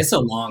Hawaii, sit it's still.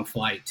 a long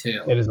flight,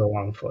 too. It is a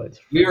long flight.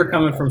 We were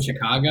coming from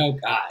Chicago.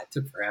 God, it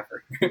took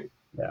forever.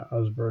 Yeah, that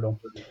was brutal.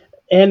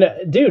 And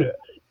dude,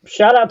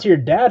 shout out to your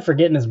dad for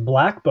getting his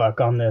black buck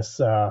on this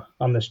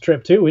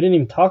trip too. We didn't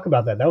even talk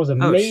about that. That was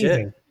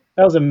amazing.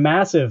 That was a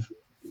massive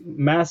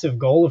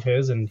goal of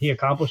his, and he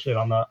accomplished it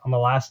on the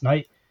last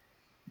night.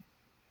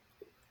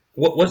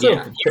 What's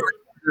Yeah.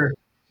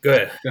 Go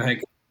ahead. Go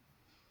ahead.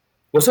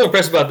 What's so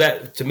impressive about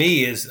that to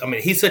me is, I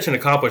mean, he's such an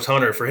accomplished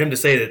hunter. For him to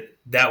say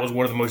that was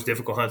one of the most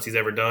difficult hunts he's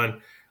ever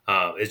done,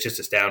 it's just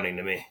astounding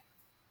to me.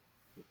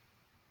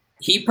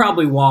 He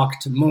probably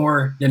walked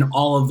more than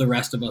all of the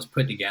rest of us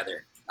put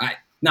together.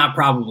 Not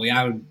probably.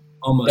 I would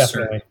almost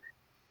Definitely. certainly.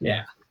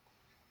 Yeah.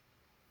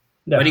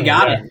 Definitely. But he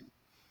got it.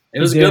 It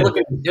was a good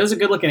looking. It was a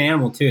good looking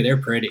animal too. They're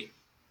pretty.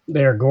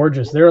 They're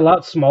gorgeous. They're a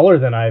lot smaller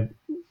than I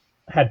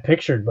had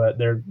pictured, but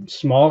they're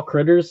small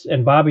critters.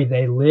 And Bobby,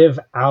 they live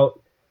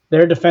out.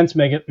 Their defense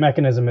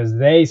mechanism is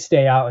they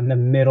stay out in the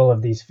middle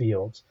of these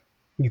fields.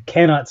 You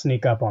cannot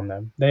sneak up on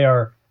them. They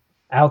are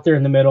out there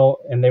in the middle,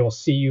 and they will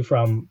see you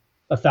from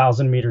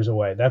 1,000 meters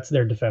away. That's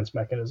their defense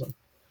mechanism.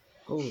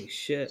 Holy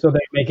shit. So they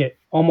make it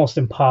almost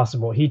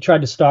impossible. He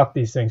tried to stalk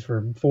these things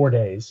for 4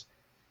 days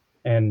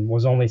and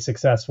was only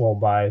successful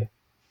by,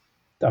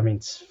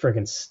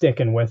 freaking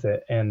sticking with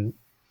it and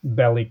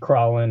belly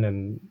crawling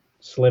and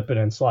slipping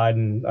and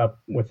sliding up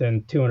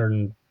within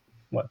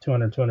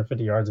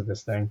 250 yards of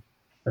this thing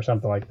or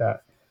something like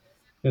that.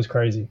 It was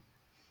crazy.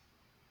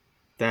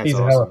 That's He's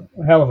awesome.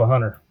 a hell of a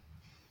hunter.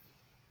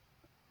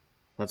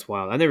 That's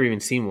wild. I've never even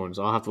seen one,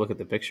 so I'll have to look at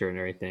the picture and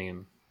everything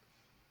and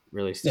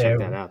really check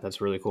that out.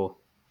 That's really cool.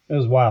 It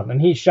was wild.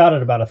 And he shot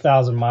it about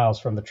 1,000 miles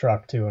from the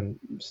truck, too, and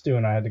Stu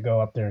and I had to go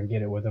up there and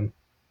get it with him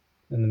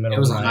in the middle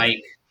of the night. It was a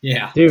hike.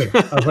 Yeah. Dude,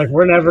 I was like,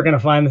 we're never going to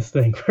find this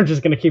thing. We're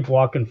just going to keep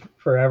walking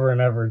forever and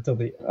ever until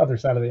the other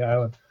side of the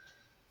island.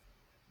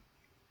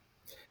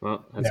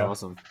 Well, that's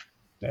awesome.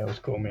 Yeah, it was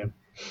cool, man.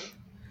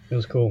 It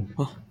was cool.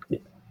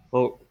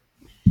 Well,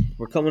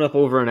 we're coming up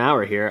over an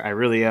hour here. I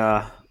really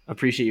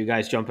appreciate you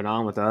guys jumping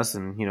on with us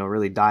and,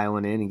 really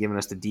dialing in and giving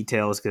us the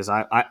details, because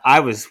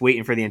I was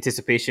waiting for the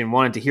anticipation,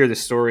 wanted to hear the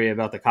story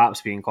about the cops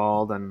being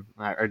called, and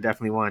I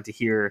definitely wanted to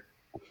hear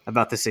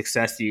about the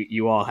success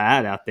you all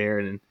had out there.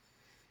 And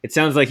it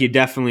sounds like you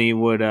definitely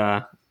would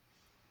at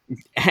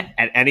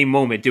any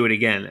moment do it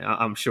again,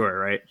 I'm sure,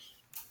 right?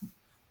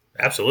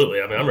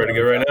 Absolutely. I'm ready to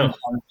go right now.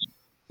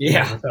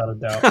 Yeah. Without a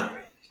doubt.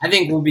 I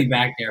think we'll be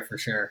back there for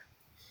sure.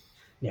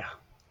 Yeah.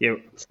 Yeah.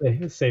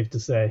 It's safe to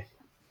say.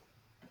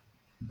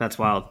 That's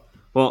wild.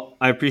 Well,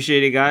 I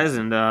appreciate it, guys,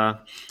 and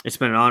it's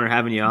been an honor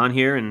having you on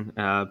here and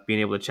being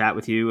able to chat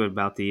with you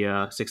about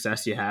the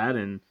success you had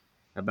and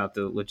about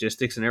the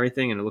logistics and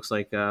everything. And it looks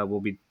like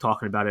we'll be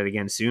talking about it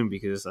again soon,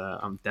 because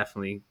we'll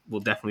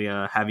definitely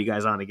have you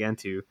guys on again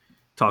to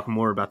talk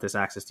more about this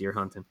axis deer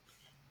hunting.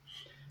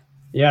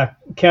 Yeah,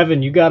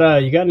 Kevin, you got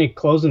any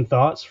closing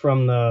thoughts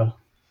from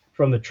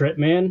the trip,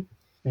 man?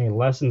 Any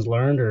lessons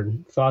learned or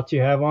thoughts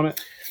you have on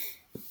it?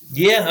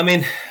 Yeah,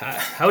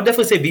 I would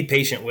definitely say be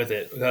patient with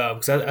it,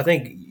 because I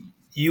think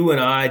you and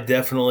I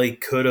definitely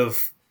could have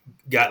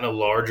gotten a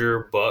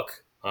larger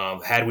buck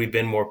had we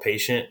been more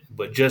patient.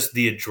 But just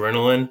the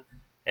adrenaline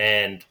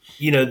and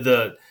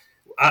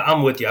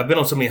I'm with you. I've been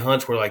on so many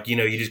hunts where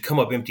you just come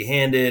up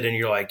empty-handed and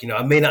you're like,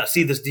 I may not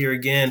see this deer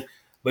again,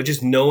 but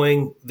just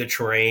knowing the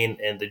terrain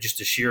and the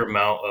sheer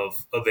amount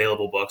of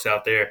available bucks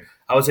out there,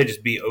 I would say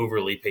just be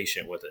overly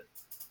patient with it.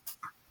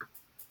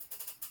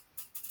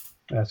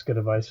 That's good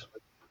advice.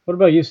 What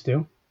about you,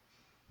 Stu?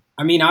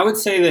 I would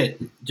say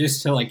that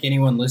just to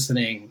anyone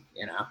listening,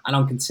 I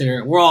don't consider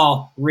it. We're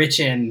all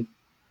rich in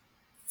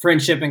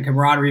friendship and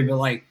camaraderie,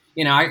 but I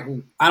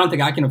don't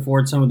think I can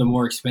afford some of the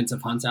more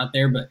expensive hunts out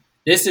there. But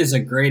this is a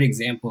great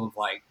example of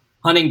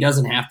hunting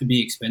doesn't have to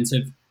be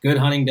expensive. Good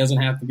hunting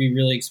doesn't have to be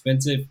really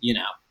expensive.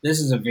 This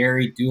is a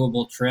very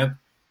doable trip.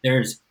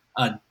 There's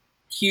a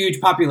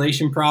huge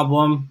population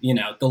problem.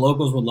 The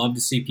locals would love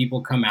to see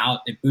people come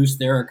out. It boosts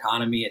their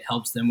economy. It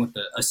helps them with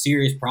a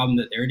serious problem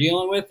that they're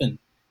dealing with. And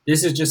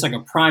this is just a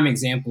prime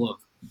example of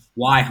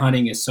why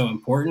hunting is so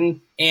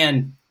important.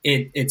 And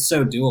it's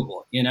so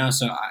doable,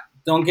 So I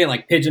don't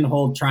get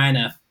pigeonholed trying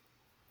to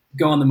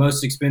go on the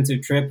most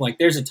expensive trip.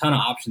 There's a ton of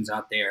options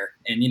out there.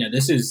 And,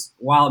 this is,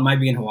 while it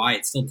might be in Hawaii,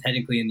 it's still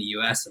technically in the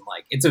U.S. And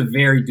it's a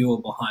very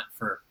doable hunt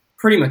for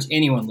pretty much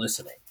anyone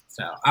listening.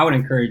 So I would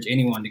encourage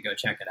anyone to go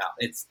check it out.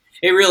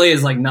 It really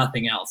is like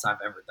nothing else I've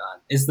ever done.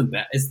 It's the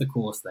best. It's the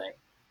coolest thing.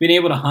 Being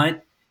able to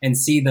hunt and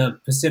see the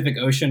Pacific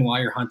Ocean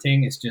while you're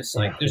hunting is just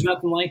there's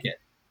nothing like it.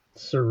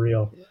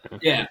 Surreal.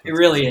 Yeah, it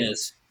really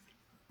is.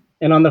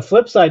 And on the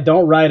flip side,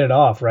 don't write it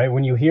off, right?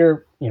 When you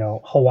hear,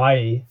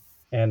 Hawaii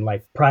and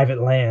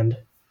private land,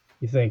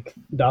 you think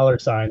dollar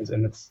signs,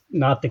 and it's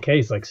not the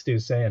case, like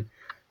Stu's saying.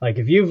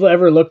 If you've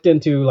ever looked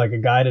into a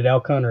guided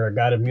elk hunt or a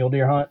guided mule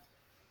deer hunt,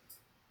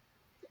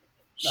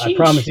 I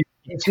promise you,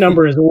 each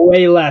number is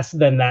way less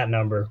than that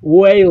number.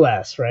 Way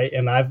less, right?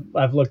 And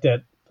I've looked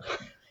at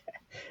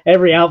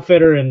every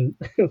outfitter and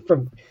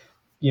from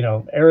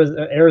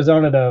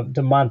Arizona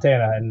to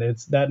Montana, and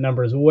that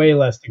number is way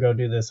less to go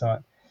do this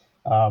hunt.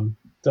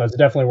 So it's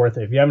definitely worth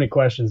it. If you have any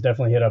questions,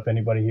 definitely hit up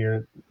anybody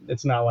here.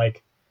 It's not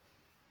like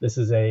this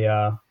is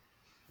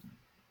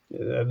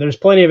there's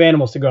plenty of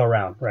animals to go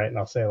around, right? And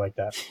I'll say it like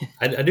that.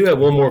 I do have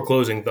one more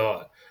closing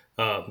thought.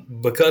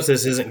 Because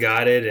this isn't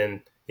guided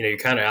and you're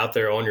kind of out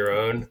there on your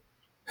own,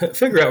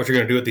 figure out what you're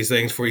going to do with these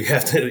things before you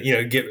have to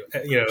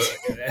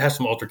have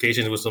some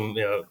altercations with some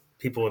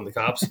people in the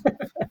cops.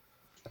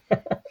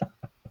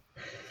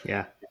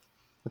 Yeah,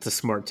 that's a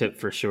smart tip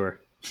for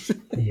sure.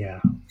 Yeah.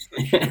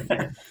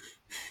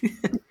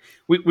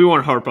 We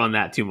won't harp on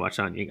that too much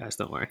on you guys,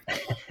 don't worry.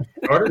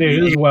 Dude,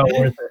 it is well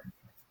worth it.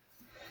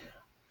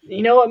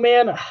 You know what,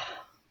 man?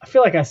 I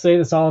feel like I say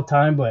this all the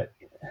time, but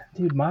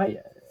dude,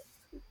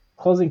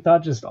 closing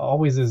thought just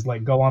always is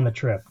like, go on the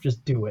trip,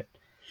 just do it.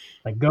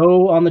 Like,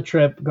 go on the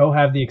trip, go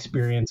have the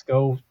experience,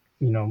 go,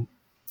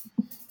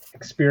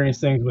 experience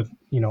things with,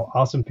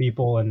 awesome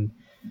people. And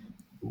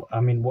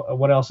I mean,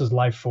 what else is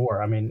life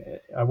for? I mean,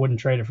 I wouldn't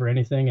trade it for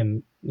anything.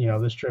 And,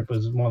 this trip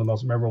was one of the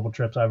most memorable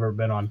trips I've ever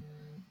been on.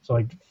 So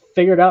like,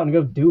 figure it out and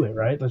go do it,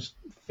 right? Let's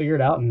figure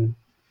it out and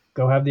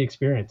go have the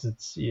experience.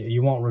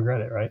 You won't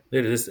regret it, right?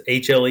 Dude, is this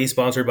HLE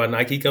sponsored by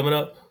Nike coming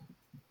up?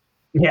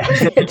 Yeah.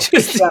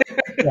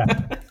 Yeah.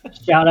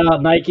 Shout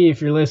out Nike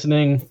if you're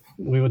listening.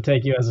 We would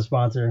take you as a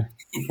sponsor.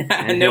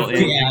 No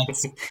free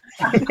ads.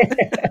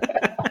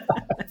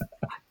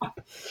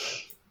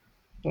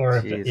 Or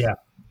if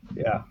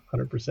yeah,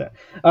 100%.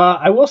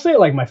 I will say,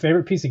 like, my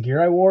favorite piece of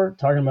gear I wore,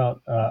 talking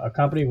about a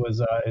company,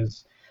 was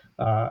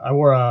I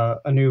wore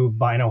a new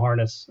bino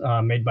harness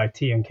made by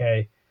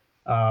T&K.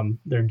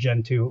 Their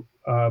Gen 2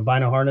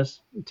 bino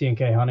harness,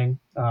 T&K Hunting.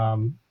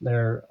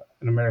 They're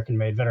an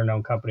American-made,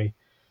 veteran-owned company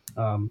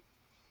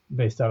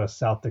based out of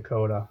South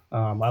Dakota.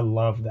 I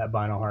loved that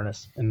bino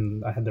harness,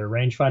 and I had their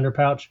rangefinder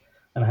pouch,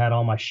 and I had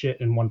all my shit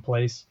in one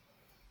place.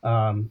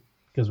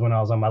 Because when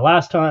I was on my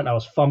last hunt, I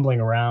was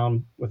fumbling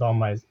around with all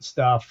my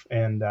stuff,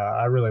 and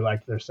I really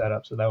liked their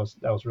setup, so that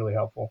was really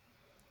helpful.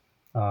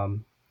 But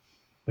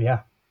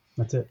yeah,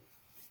 that's it.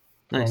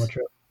 Nice. On the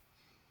trip.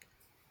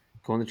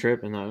 Go on the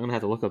trip, and I'm gonna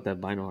have to look up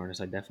that bino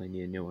harness. I definitely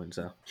need a new one,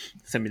 so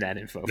send me that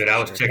info. Dude, I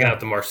was checking out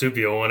the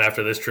marsupial one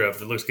after this trip.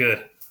 It looks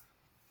good.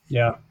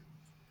 Yeah.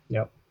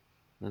 Yep.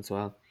 That's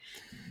wild.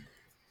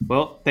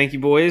 Well, thank you,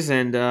 boys,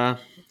 and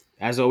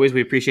as always,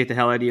 we appreciate the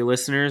hell out of you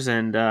listeners,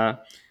 and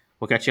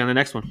we'll catch you on the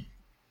next one.